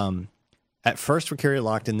iPads at first were carrier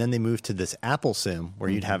locked, and then they moved to this Apple SIM where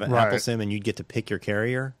you'd have an Right. Apple SIM and you'd get to pick your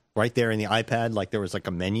carrier right there in the iPad, like there was like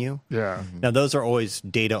a menu. Yeah. Now those are always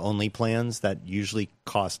data only plans that usually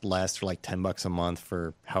cost less, for like $10 a month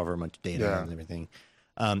for however much data Yeah. and everything.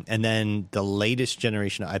 And then the latest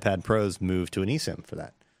generation of iPad Pros moved to an eSIM for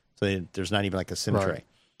that. So there's not even like a SIM Right.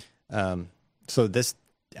 tray. So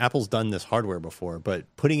Apple's done this hardware before, but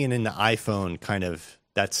putting it in the iPhone kind of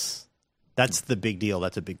that's the big deal.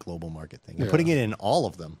 That's a big global market thing. And Yeah. putting it in all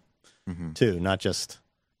of them too, not just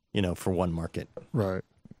for one market. Right.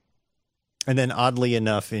 And then oddly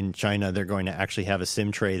enough, in China, they're going to actually have a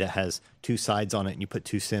SIM tray that has two sides on it, and you put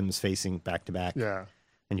two SIMs facing back to back, Yeah.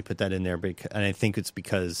 and you put that in there. And I think it's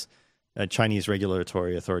because Chinese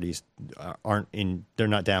regulatory authorities they're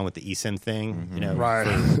not down with the eSIM thing,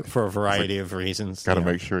 Right. for a variety of reasons. Got to you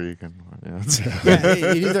know. make sure you can. Yeah,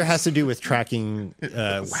 it either has to do with tracking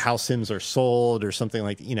how SIMs are sold or something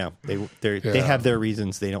like they Yeah. have their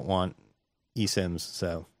reasons they don't want eSIMs,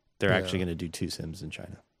 so they're Yeah. actually going to do two SIMs in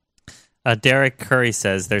China. Derek Curry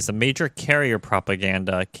says there's a major carrier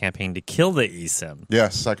propaganda campaign to kill the eSIM.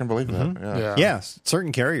 Yes, I can believe that. Yeah. Yeah. Yes,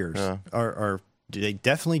 certain carriers Yeah. are they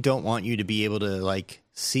definitely don't want you to be able to like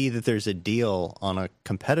see that there's a deal on a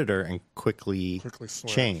competitor and quickly switch.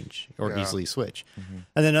 change or Yeah. easily switch.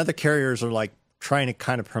 And then other carriers are like trying to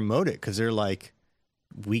kind of promote it because they're like,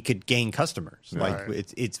 we could gain customers. Like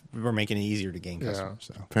Right. we're making it easier to gain Yeah. customers.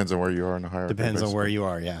 So Depends on where you are in the hierarchy. depends on basically. where you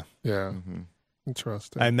are. Yeah. Yeah.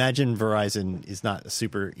 Interesting. I imagine Verizon is not a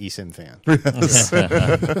super eSIM fan.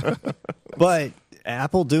 But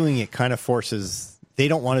Apple doing it kind of forces, they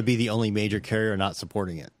don't want to be the only major carrier not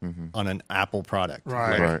supporting it on an Apple product.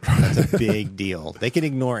 Right. Like, Right. that's a big deal. They can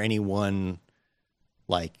ignore any one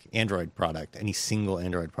like Android product, any single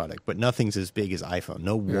Android product, but nothing's as big as iPhone.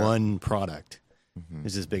 No one product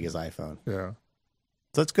is as big as iPhone. Yeah.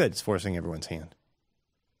 So it's good. It's forcing everyone's hand.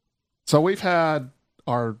 So we've had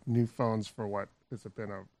our new phones for what has it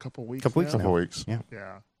been, a couple weeks? Couple weeks now? Couple weeks. Yeah.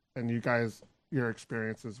 Yeah. And you guys, your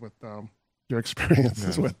experiences with them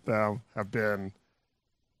have been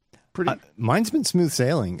pretty. Mine's been smooth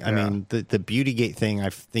sailing. I Yeah. mean, the Beautygate thing I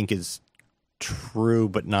think is true,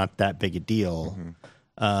 but not that big a deal.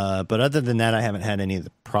 But other than that, I haven't had any of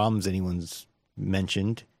the problems anyone's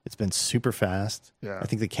mentioned. It's been super fast. Yeah. I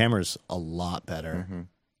think the camera's a lot better.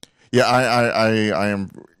 Yeah, I am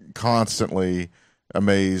constantly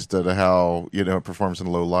amazed at how it performs in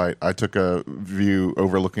low light. I took a view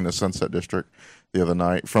overlooking the Sunset District the other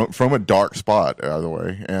night from a dark spot, by the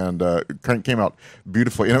way, and it came out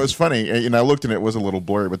beautifully. And it was funny, and I looked and it was a little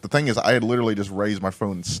blurry, but the thing is, I had literally just raised my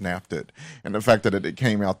phone and snapped it, and the fact that it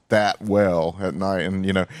came out that well at night, and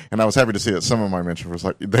and I was happy to see that some of my mentions was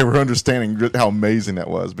like they were understanding how amazing that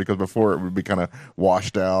was, because before it would be kind of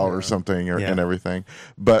washed out or something and everything,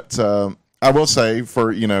 but. I will say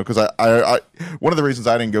because I one of the reasons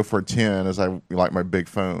I didn't go for a 10 is I like my big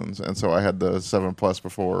phones, and so I had the 7 Plus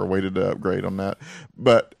before, waited to upgrade on that.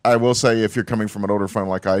 But I will say, if you're coming from an older phone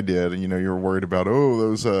like I did, and you're worried about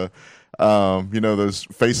those those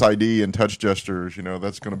Face ID and touch gestures,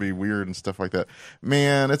 that's going to be weird and stuff like that.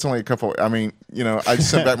 Man, it's only a couple. I mean, I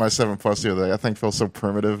sent back my 7 Plus the other day. I think it feels so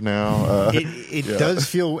primitive now. It does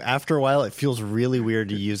feel, after a while, it feels really weird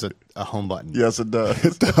to use a home button. Yes, it does.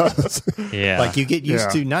 It does. Yeah. Like you get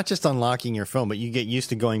used to not just unlocking your phone, but you get used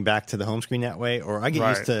to going back to the home screen that way. Or I get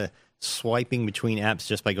used to swiping between apps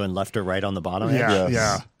just by going left or right on the bottom.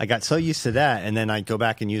 Yeah. I got so used to that, and then I go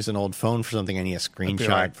back and use an old phone for something. I need a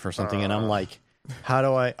screenshot for something, and I'm like, how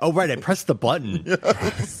do I? Oh, right, I press the button.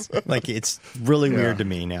 Like, it's really weird to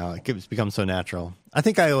me now. It's become so natural. I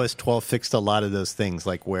think iOS 12 fixed a lot of those things,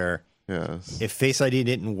 like where if Face ID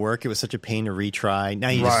didn't work, it was such a pain to retry. Now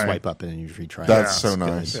you just swipe up and then you retry. That's so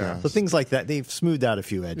nice. Yeah. So things like that, they've smoothed out a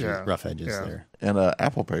few rough edges there. And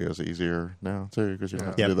Apple Pay is easier now too, because you don't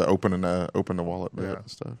have to do the open the wallet bit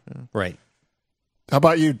and stuff. Yeah. Right. How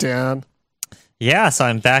about you, Dan? Yeah, so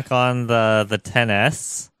I'm back on the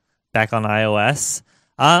 10s, back on iOS.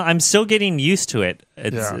 I'm still getting used to it.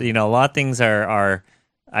 It's a lot of things are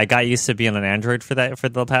I got used to being on Android for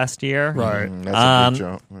the past year. Right. That's a big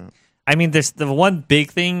jump. Yeah. I mean, there's the one big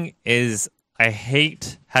thing is I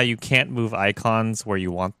hate how you can't move icons where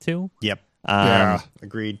you want to. Yep.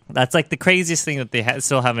 Agreed. That's like the craziest thing that they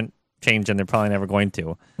still haven't changed, and they're probably never going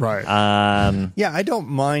to. Right. Yeah, I don't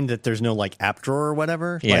mind that there's no like app drawer or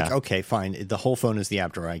whatever. Yeah. Like, okay, fine. The whole phone is the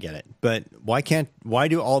app drawer. I get it. But why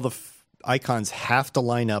do all the icons have to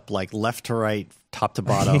line up like left to right, top to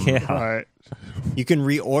bottom? Right. You can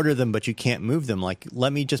reorder them, but you can't move them. Like,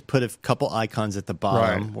 let me just put a couple icons at the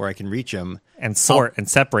bottom where I can reach them. And sort and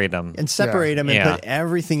separate them. And separate them and put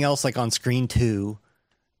everything else like on screen too.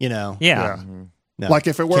 Yeah. No, Like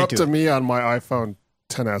if it were can't up do to it. me on my iPhone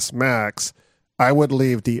XS Max, I would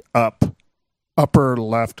leave the upper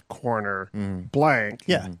left corner blank.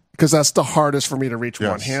 Yeah. Because that's the hardest for me to reach Yes.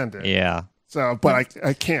 one-handed. Yeah. So, but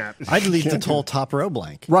I can't. I'd leave the Can't whole top row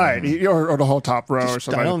blank. Right, or the whole top row or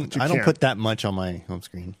something. I but you don't can't. put that much on my home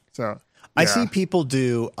screen. So I see people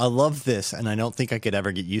do. I love this, and I don't think I could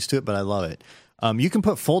ever get used to it, but I love it. You can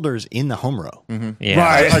put folders in the home row. Yeah.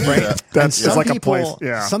 right, I do that. That's Some it's like people, a place.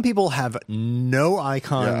 Yeah, Some people have no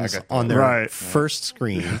icons get that. on their Right. first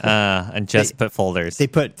screen. And just put folders. They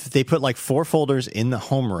put like 4 folders in the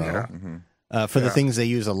home row for the Yeah. things they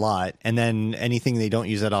use a lot, and then anything they don't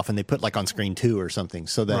use that often, they put like on screen 2 or something,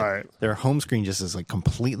 so that Right. their home screen just is like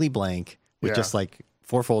completely blank with Yeah. just like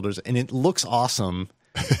 4 folders, and it looks awesome.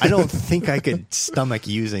 I don't think I could stomach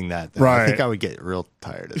using that, though. I Right. think I would get real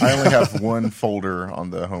tired of I it. only have one folder on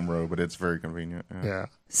the home row, but it's very convenient. yeah.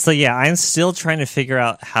 So yeah, I'm still trying to figure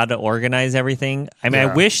out how to organize everything. I mean,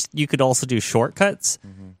 Yeah. I wish you could also do shortcuts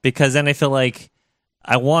because then I feel like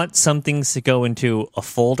I want some things to go into a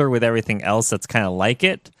folder with everything else that's kind of like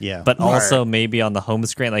it. Yeah. But also maybe on the home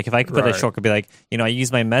screen, like if I could put a Right. shortcut, be like, I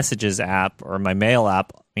use my messages app or my mail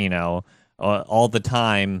app, all the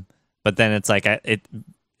time. But then it's like it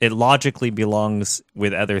logically belongs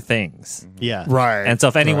with other things. Yeah. Right. And so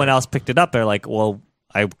if anyone else picked it up, they're like, well,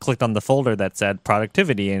 I clicked on the folder that said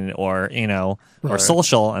productivity or Right.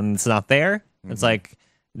 social, and it's not there. It's like,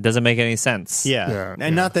 it doesn't make any sense. Yeah.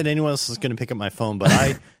 And not that anyone else is going to pick up my phone,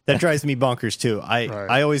 but that drives me bonkers too.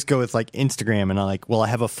 I always go with like Instagram, and I'm like, well, I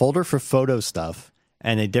have a folder for photo stuff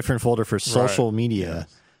and a different folder for social media.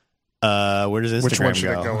 Where does Instagram Which one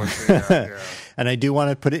should go? I go into? Yeah. And I do want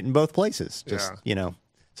to put it in both places. Just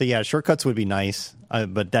So yeah, shortcuts would be nice,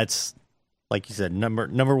 but that's like you said,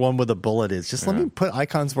 number one with a bullet is just let me put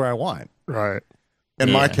icons where I want. Right.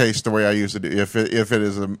 In my Yeah. case, the way I use it, if it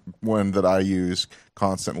is a one that I use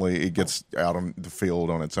constantly, it gets out on the field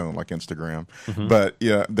on its own, like Instagram. But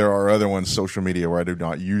yeah, there are other ones, social media, where I do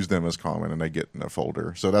not use them as common, and they get in a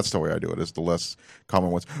folder. So that's the way I do it. Is the less common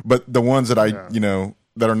ones, but the ones that I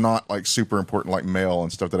that are not like super important, like mail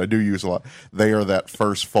and stuff that I do use a lot, they are that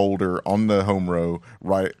first folder on the home row,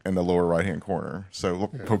 right in the lower right hand corner. So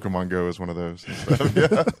Pokemon Go is one of those.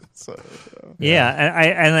 And stuff. Yeah,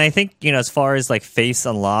 and I think as far as like face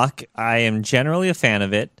unlock, I am generally a fan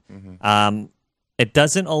of it. It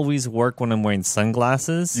doesn't always work when I'm wearing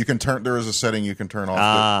sunglasses. You can turn. There is a setting you can turn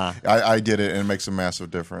off. I did it, and it makes a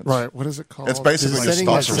massive difference. Right. What is it called? It's basically There's a just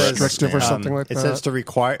setting that stops says, retina restrictive or scan. something like it that. says to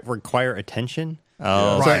require attention.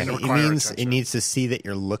 Oh, Yeah. So Right, it require means attention. it needs to see that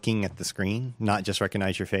you're looking at the screen, not just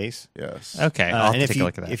recognize your face. Yes. okay. I'll have And to if take you a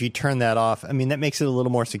look at that. if you turn that off, I mean that makes it a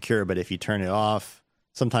little more secure. But if you turn it off,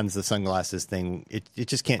 sometimes the sunglasses thing it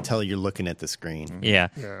just can't tell you're looking at the screen. Yeah.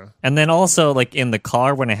 Yeah. And then also like in the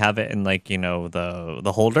car when I have it in like,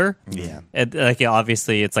 the holder. Yeah. It, like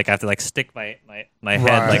obviously it's like I have to like stick my head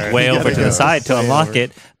Right. like way You over gotta to the go side to way unlock over.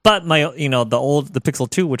 it. But my the Pixel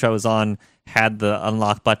 2 which I was on had the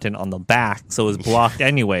unlock button on the back, so it was blocked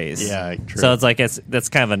anyways. Yeah, true. So it's like that's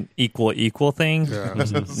kind of an equal thing. Yeah.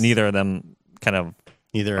 Neither of them kind of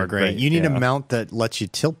Neither Are are great. great, You need yeah. a mount that lets you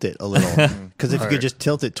tilt it a little. Because if you Right. could just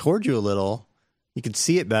tilt it toward you a little, you could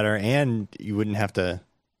see it better, and you wouldn't have to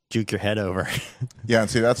juke your head over. Yeah, and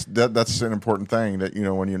see that's an important thing that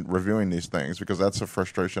when you're reviewing these things, because that's a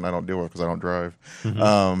frustration I don't deal with because I don't drive.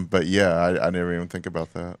 But yeah, I never even think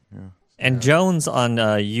about that. Yeah. And Jones on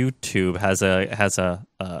YouTube has a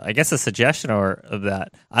I guess a suggestion of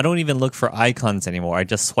that. I don't even look for icons anymore. I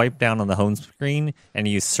just swipe down on the home screen and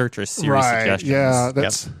use search or Siri Right. suggestions. Yeah.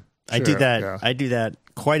 That's. I do sure, that. yeah. I do that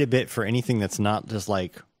quite a bit for anything that's not just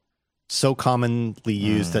like so commonly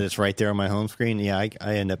used that it's right there on my home screen. Yeah,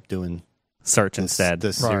 I end up doing Search instead.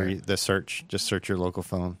 the Siri, Right. the search. Just search your local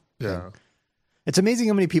phone. Yeah. It's amazing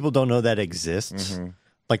how many people don't know that exists. Mm-hmm.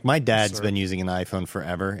 Like my dad's Sure. been using an iPhone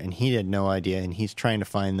forever, and he had no idea, and he's trying to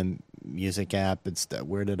find the music app.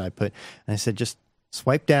 Where did I put? And I said, just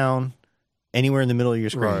swipe down anywhere in the middle of your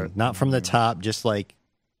screen, Right. not from the top. Just like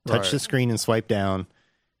touch Right. the screen and swipe down,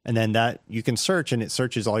 and then that you can search, and it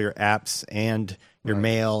searches all your apps and your Right.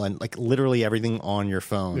 mail and like literally everything on your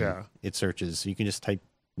phone. Yeah. It searches. You can just type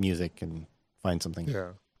music and find something. Yeah.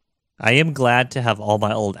 I am glad to have all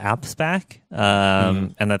my old apps back,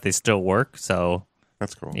 and that they still work. So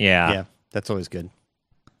That's cool. Yeah, that's always good.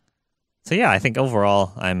 So yeah, I think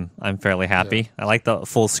overall I'm fairly happy. I like the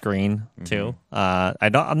full screen too.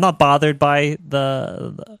 I'm not bothered by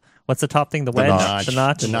the what's the top thing? The wedge, notch.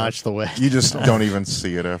 the notch. The wedge. You just don't even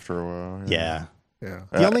see it after a while. Yeah. Yeah.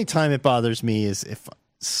 The only time it bothers me is if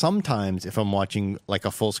I'm watching like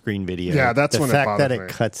a full screen video. Yeah, that's the when it fact that bothers it me.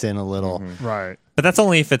 cuts in a little. Right. But that's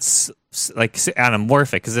only if it's like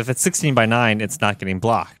anamorphic. Because if it's 16:9, it's not getting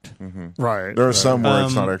blocked. Right. There are some where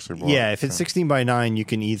it's Um, not actually blocked. Yeah, if it's 16:9, you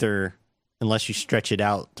can either, unless you stretch it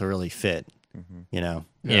out to really fit,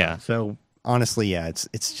 Yeah. So honestly, yeah,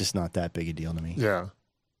 it's just not that big a deal to me. Yeah.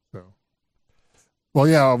 So. Well,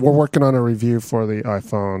 yeah, we're working on a review for the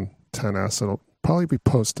iPhone XS. It'll probably be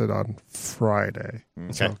posted on Friday.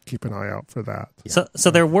 So Okay. keep an eye out for that. So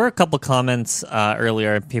there were a couple comments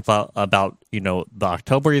earlier, people about the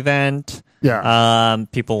October event. Yeah.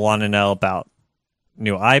 People want to know about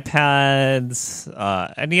new iPads.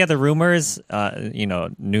 Any other rumors?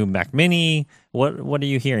 New Mac Mini. What are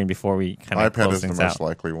you hearing before we kind of iPad close is the things most out?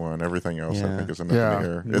 likely one. Everything else, I Yeah. think, is nothing Yeah. to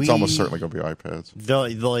hear. It's almost We- certainly going to be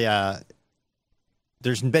iPads.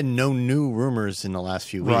 There's been no new rumors in the last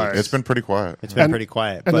few weeks. Right. It's been pretty quiet. It's been And- pretty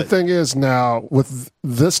quiet. And but the thing is now with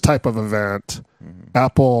this type of event,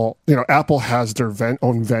 Apple has their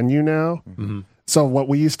own venue now. So what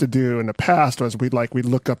we used to do in the past was we'd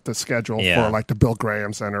look up the schedule Yeah. for like the Bill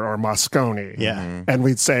Graham Center or Moscone. yeah. And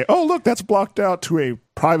we'd say, oh, look, that's blocked out to a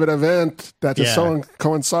private event that just Yeah. so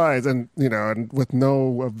coincides and with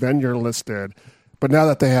no venue listed. But now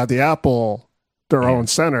that they have the Apple, their own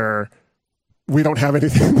center, we don't have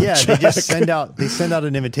anything. to Yeah, they check. just send out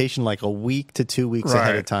an invitation like a week to 2 weeks ahead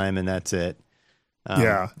Right. of time, and that's it.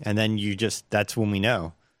 Yeah. And then that's when we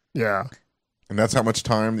know. Yeah. And that's how much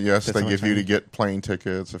time, yes, That's they how much give you to time. get plane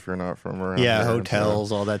tickets if you're not from around Yeah, here. hotels,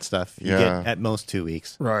 all that stuff. You Yeah. get at most 2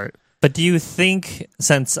 weeks. Right. But do you think,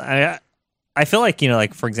 since I feel like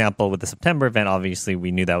like for example with the September event, obviously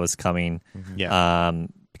we knew that was coming, Yeah.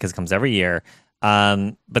 because it comes every year.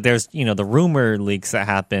 But there's the rumor leaks that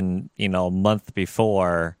happen a month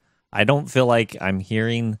before. I don't feel like I'm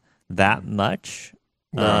hearing that much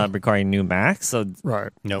regarding new Macs. So Right.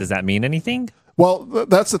 Nope. does that mean anything? Well,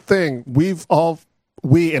 that's the thing.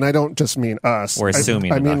 And I don't just mean us. We're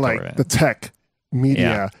assuming I in mean, October, like right? the tech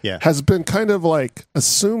media Yeah. has been kind of like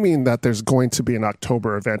assuming that there's going to be an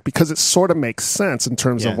October event because it sort of makes sense in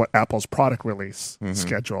terms Yeah. of what Apple's product release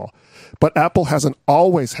schedule. But Apple hasn't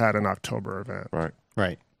always had an October event. Right.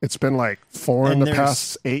 Right. It's been like 4 in And the there's-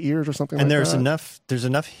 past 8 years or something And like there's that. there's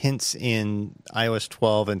enough hints in iOS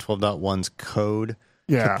 12 and 12.1's code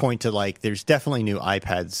Yeah. to point to like there's definitely new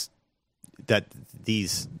iPads that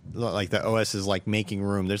these like the OS is like making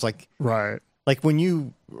room. There's like Right. when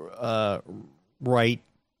you right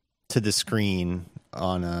to the screen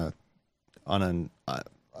on a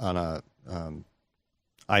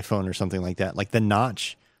iPhone or something like that. Like the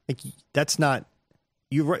notch, like that's not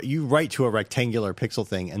you write to a rectangular pixel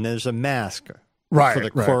thing, and there's a mask Right, for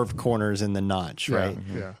the right. curved corners in the notch, right?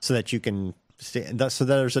 Yeah. So that you can. So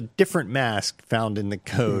there's a different mask found in the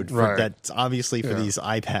code Right. that's obviously for these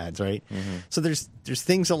iPads, right? So there's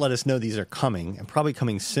things that let us know these are coming and probably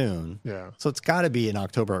coming soon. Yeah. So it's got to be in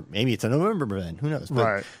October. Maybe it's a November event. Who knows? But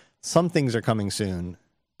Right. some things are coming soon,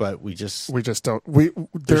 but we just don't.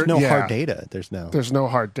 there's no hard data. There's no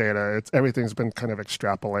hard data. It's everything's been kind of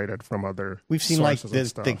extrapolated from other. We've seen like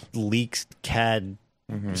sources and the stuff. leaks CAD.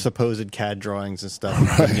 Supposed CAD drawings and stuff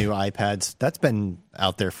for the new iPads. That's been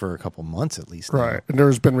out there for a couple months at least. now. Right, and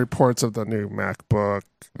there's been reports of the new MacBook,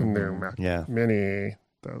 the new Mac Yeah. Mini,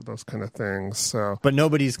 those kind of things. So But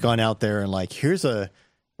nobody's gone out there and like, here's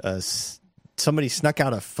somebody snuck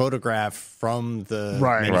out a photograph from the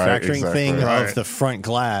Right. manufacturing Right, thing exactly. of the front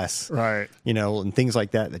glass, right, and things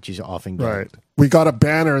like that you often get. right. We got a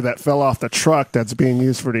banner that fell off the truck that's being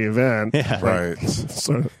used for the event. Yeah. Right.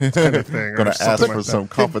 So kind of thing. Going or to ask something for like some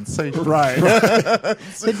compensation. that. Right.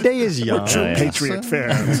 The day is young. True Patriot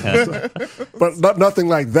fans. But nothing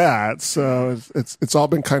like that. So it's all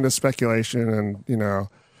been kind of speculation and,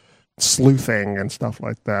 sleuthing and stuff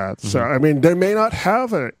like that. So, I mean, they may not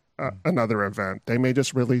have another event. They may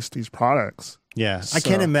just release these products. Yeah. I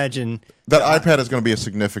can't imagine. That iPad is going to be a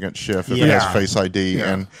significant shift if it Yeah. has Face ID,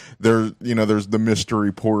 Yeah. and there's the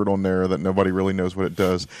mystery port on there that nobody really knows what it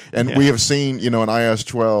does. And we have seen, in iOS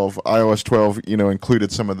 12,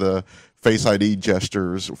 included some of the Face ID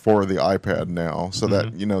gestures for the iPad now, so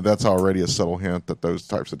that that's already a subtle hint that those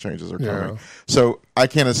types of changes are coming. Yeah. So I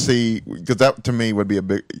kind see, because that to me would be a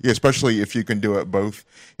big, especially if you can do it both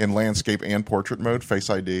in landscape and portrait mode,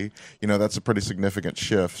 Face ID. That's a pretty significant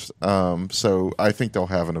shift. So I think they'll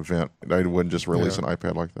have an event. They wouldn't just release an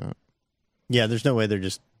iPad like that. Yeah, there's no way they're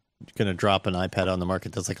just going to drop an iPad on the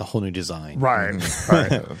market that's like a whole new design. Right.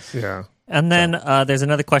 Right. Yeah. And then there's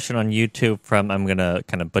another question on YouTube from, I'm going to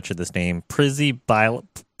kind of butcher this name, Prizzy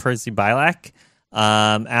Bilak,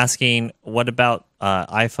 asking, what about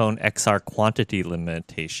iPhone XR quantity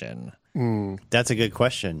limitation? That's a good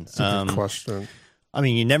question. Good question. I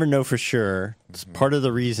mean, you never know for sure. It's part of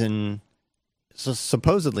the reason,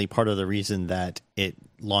 supposedly part of the reason that it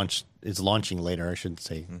is launching later, I should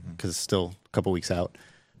say, because it's still a couple weeks out,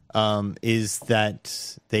 is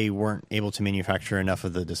that they weren't able to manufacture enough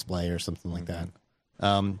of the display or something like that.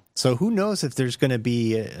 So who knows if there's going to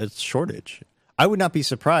be a shortage. I would not be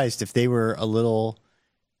surprised if they were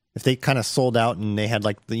if they kind of sold out and they had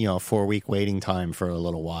like a 4-week waiting time for a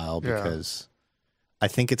little while, because I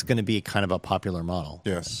think it's going to be kind of a popular model.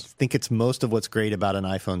 Yes. I think it's most of what's great about an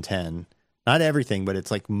iPhone 10. Not everything, but it's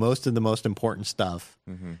like most of the most important stuff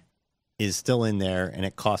is still in there, and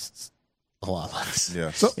it costs a lot less.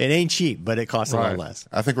 Yes. It ain't cheap, but it costs a lot Right. less.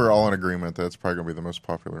 I think we're all in agreement that it's probably going to be the most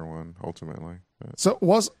popular one ultimately. But So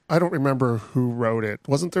I don't remember who wrote it.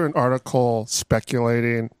 Wasn't there an article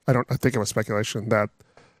speculating? I think it was speculation that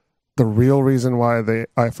the real reason why the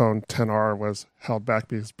iPhone 10R was held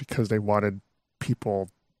back is because they wanted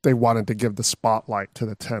to give the spotlight to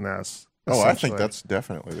the 10s. I think essentially. that's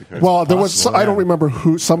definitely the case. Well, there was. possible, I don't yeah. remember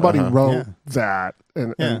who. Somebody wrote Yeah. that,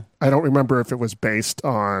 and Yeah. I don't remember if it was based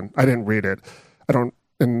on. I didn't read it. I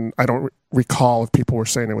don't recall if people were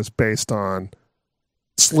saying it was based on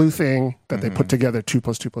sleuthing that they put together 2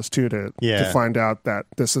 + 2 + 2 to find out that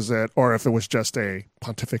this is it, or if it was just a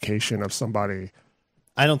pontification of somebody.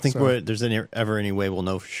 I don't think there's ever any way we'll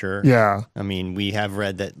know for sure. Yeah, I mean, we have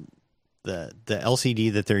read that the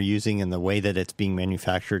LCD that they're using and the way that it's being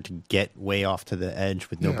manufactured to get way off to the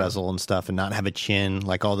edge with no bezel and stuff and not have a chin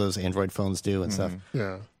like all those Android phones do and stuff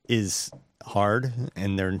yeah, is hard,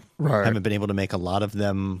 and they Right. haven't been able to make a lot of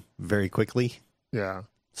them very quickly. yeah.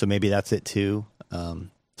 So maybe that's it too.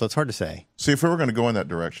 So it's hard to say. See, if we were going to go in that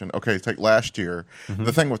direction, okay, take last year.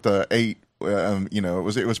 The thing with the 8,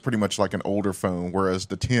 it was pretty much like an older phone, whereas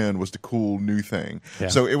the 10 was the cool new thing. Yeah.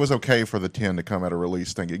 So it was okay for the 10 to come at a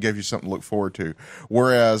release thing. It gave you something to look forward to.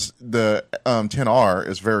 Whereas the 10R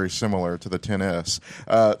is very similar to the 10S.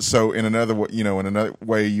 So in another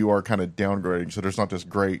way, you are kind of downgrading. So there's not this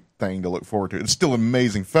great thing to look forward to. It's still an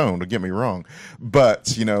amazing phone. Don't get me wrong, but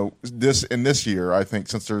this year, I think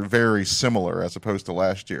since they're very similar as opposed to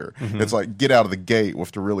last year, it's like get out of the gate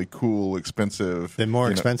with the really cool, expensive, The more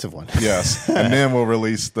expensive one. Yes, and then we'll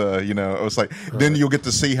release the, it's like, then you'll get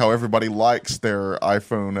to see how everybody likes their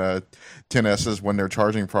iPhone 10Ss when they're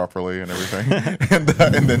charging properly and everything,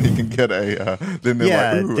 and then you can get then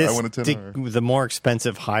they're like, ooh, I want a 10R. The more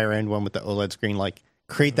expensive, higher end one with the OLED screen, like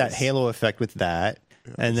create that halo effect with that,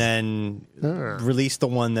 and then release the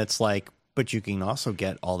one that's like, but you can also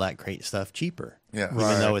get all that great stuff cheaper. Yeah.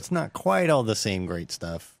 Even though it's not quite all the same great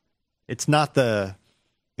stuff. It's not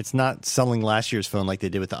selling last year's phone like they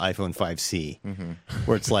did with the iPhone 5C,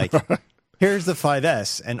 where it's like, here's the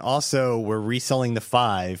 5S, and also we're reselling the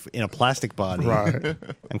 5 in a plastic body Right.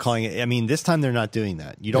 and calling it. I mean, this time they're not doing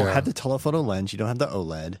that. You don't have the telephoto lens. You don't have the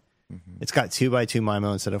OLED. It's got 2x2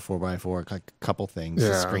 MIMO instead of 4x4, like a couple things. The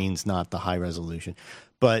Yeah. screen's not the high resolution,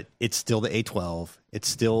 but it's still the A12. It's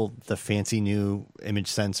still the fancy new image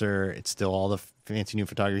sensor. It's still all the fancy new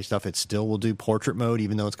photography stuff. It still will do portrait mode,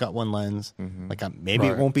 even though it's got one lens. Like maybe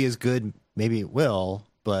it Right. won't be as good. Maybe it will,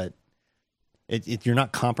 but you're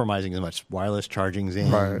not compromising as much. Wireless charging's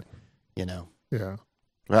in. Right. You know. Yeah.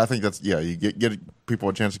 But I think that's you get people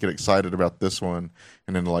a chance to get excited about this one,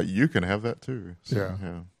 and then like you can have that too. So,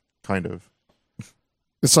 Yeah. kind of.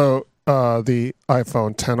 So the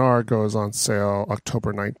iPhone XR goes on sale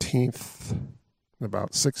October 19th. In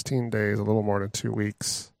about 16 days, a little more than 2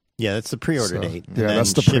 weeks. Yeah, that's the pre-order So, date. yeah, And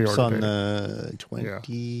that's then the ships pre-order on date. the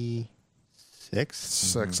 26th.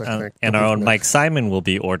 6, I think. And our own Mike Simon will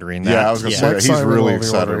be ordering that. Yeah, I was going to say Mike that. He's Simon really will be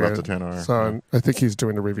excited ordering about it. the 10R. So I think he's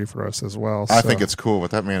doing the review for us as well. I so, think it's cool,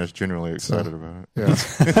 but that man is genuinely excited about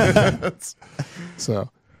it. yeah. So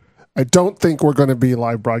I don't think we're going to be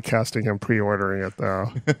live broadcasting him pre-ordering it though.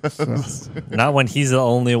 Not when he's the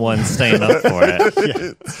only one staying up for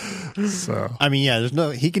it. So I mean,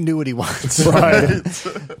 yeah, he can do what he wants. right.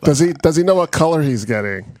 Does he know what color he's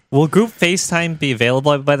getting? Will group FaceTime be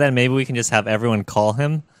available by then? Maybe we can just have everyone call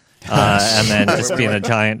him and then just be in a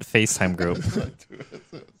giant FaceTime group.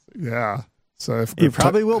 Yeah. So if It group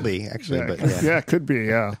probably will be, actually. yeah, But yeah, it could be.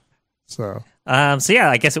 Yeah. So So yeah,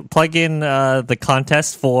 I guess plug in the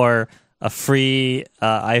contest for a free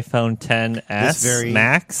iPhone This 10s very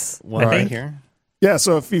Max. one I right think. here. yeah.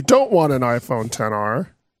 So if you don't want an iPhone XR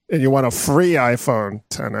and you want a free iPhone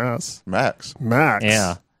XS Max. Max,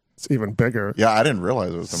 Yeah. it's even bigger. Yeah, I didn't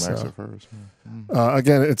realize it was the Max So- at first.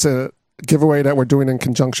 Again, it's a giveaway that we're doing in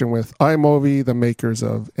conjunction with iMovie, the makers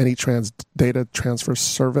of AnyTrans data transfer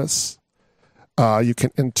service. You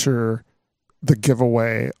can enter the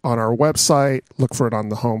giveaway on our website. Look for it on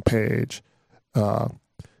the homepage,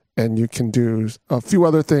 and you can do a few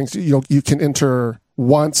other things. You can enter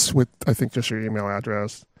once with, I think, just your email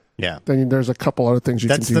address. Yeah. Then there's a couple other things you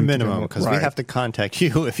That's can do. the minimum, because we have to contact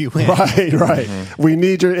you if you win. Right. We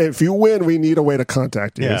need your. If you win, we need a way to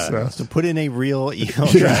contact you. Yeah. So. So put in a real email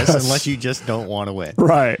address Yes. unless you just don't want to win.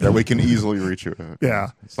 Right. That we can easily reach you at. Yeah.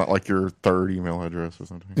 It's not like your third email address or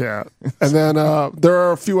something. Yeah. And then there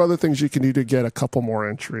are a few other things you can do to get a couple more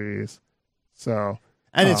entries. So,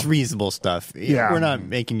 And it's reasonable stuff. Yeah. We're not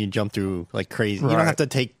making you jump through like crazy. You Right. don't have to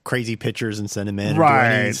take crazy pictures and send them in. Or do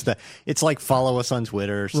Right. any stuff. It's like follow us on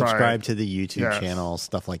Twitter, subscribe Right. to the YouTube Yes. channel,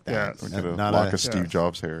 stuff like that. Yes. Get a Not lock a- of Steve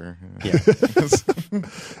Jobs hair. yeah.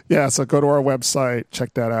 yeah. So go to our website,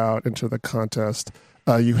 check that out, enter the contest.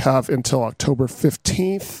 You have until October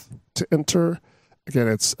 15th to enter. Again,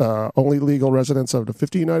 it's only legal residents of the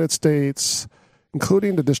 50 United States,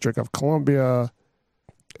 including the District of Columbia,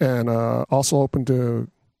 and also open to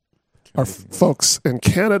our folks in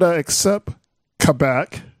Canada, except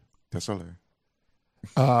Quebec. Désolé.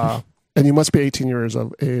 And you must be 18 years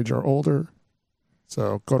of age or older.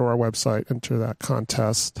 So go to our website, enter that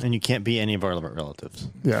contest. And you can't be any of our relatives.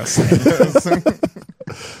 Yes.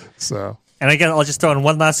 So And again, I'll just throw in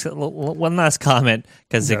one last comment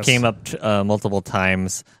because it Yes. came up multiple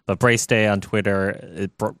times. But Brace Day on Twitter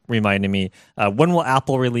reminded me: when will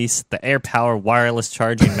Apple release the AirPower wireless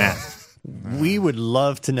charging mat? We would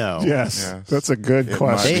love to know. yes, Yes. that's a good It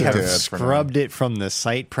question. They Dead have for now. scrubbed it from the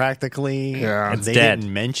site practically. Yeah. And It's they dead.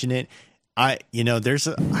 didn't mention it. I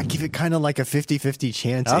give it kind of like a 50-50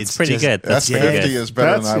 chance. That's it's pretty just good. That's S50 pretty good. is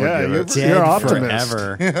better That's- than I yeah, would give it. you're dead optimist.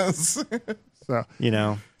 forever. Yes. So, You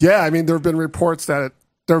know, yeah, I mean, there have been reports that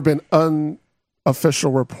there have been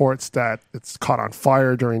unofficial reports that it's caught on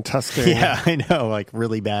fire during testing. yeah, I know, like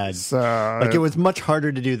really bad. So, Like it was much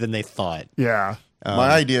harder to do than they thought. yeah.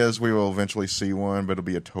 My idea is we will eventually see one, but it'll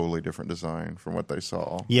be a totally different design from what they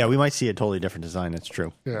saw. Yeah, we might see a totally different design. That's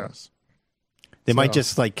true. Yes. They might So-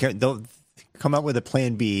 just like they'll come up with a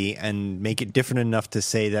plan B and make it different enough to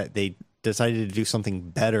say that they decided to do something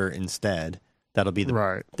better instead. That'll be the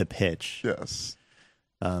Right. the pitch. Yes.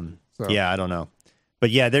 So- Yeah, I don't know.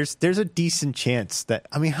 But yeah, there's a decent chance that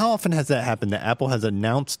how often has that happened that Apple has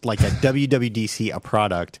announced like a WWDC a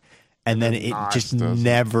product and then it just doesn't.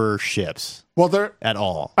 never ships Well, at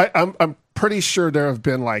all. I'm pretty sure there have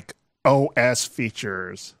been like OS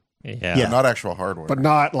features Yeah. Yeah. not actual hardware. but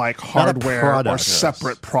not like hardware or product.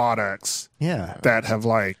 separate products Yeah. that have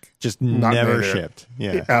like Just not never made it. shipped.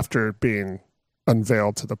 Yeah. after being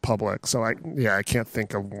unveiled to the public. So I can't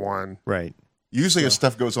think of one. Right. Usually, as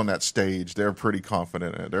stuff goes on that stage, they're pretty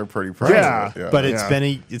confident in it. They're pretty proud Yeah. of it. Yeah. But it's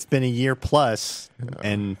Yeah. been a year plus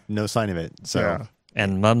and no sign of it. So Yeah.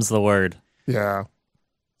 And mum's the word. Yeah.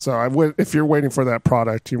 So I would, if you're waiting for that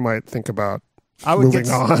product, you might think about I would moving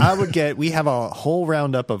on. get we have a whole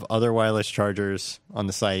roundup of other wireless chargers on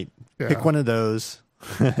the site. Yeah. Pick one of those.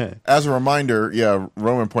 As a reminder,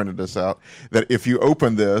 Roman pointed this out, that if you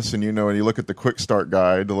open this and you look at the quick start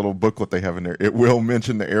guide, the little booklet they have in there, it will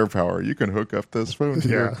mention the AirPower. You can hook up this phone to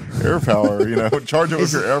your AirPower, charge it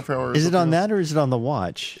with your AirPower. Is it on that or is it on the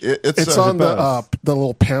watch? It's on the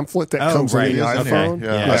little pamphlet that comes right. in the Okay. iPhone.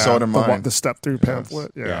 Yeah. I saw it in mine. The step through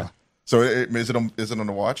pamphlet. Yeah. So is it on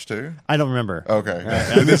the watch too? I don't remember. Okay.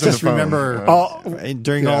 I It is in the just phone. remember Oh,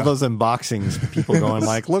 during yeah. all those unboxings, people going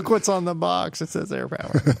like, "Look what's on the box! It says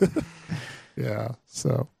AirPower." yeah.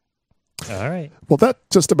 So, All right. well, that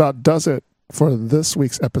just about does it for this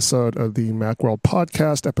week's episode of the Macworld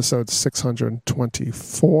Podcast, episode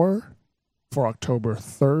 624 for October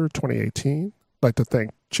 3rd, 2018. I'd like to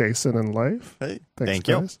thank Jason and Leif. Hey, Thanks, Thank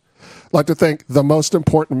you. guys. I'd like to thank the most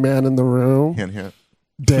important man in the room, hint, hint.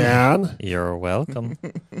 Dan. You're welcome.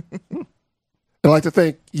 I'd like to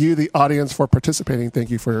thank you, the audience, for participating. Thank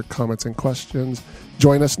you for your comments and questions.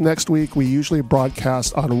 Join us next week. We usually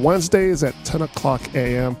broadcast on Wednesdays at 10 o'clock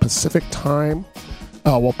a.m. Pacific time.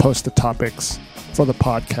 We'll post the topics for the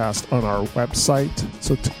podcast on our website,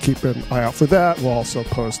 so to keep an eye out for that. We'll also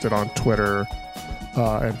post it on Twitter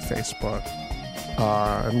and Facebook.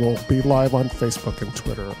 And we'll be live on Facebook and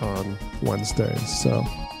Twitter on Wednesdays. So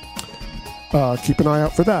keep an eye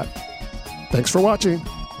out for that. Thanks for watching.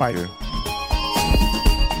 Bye. Yeah.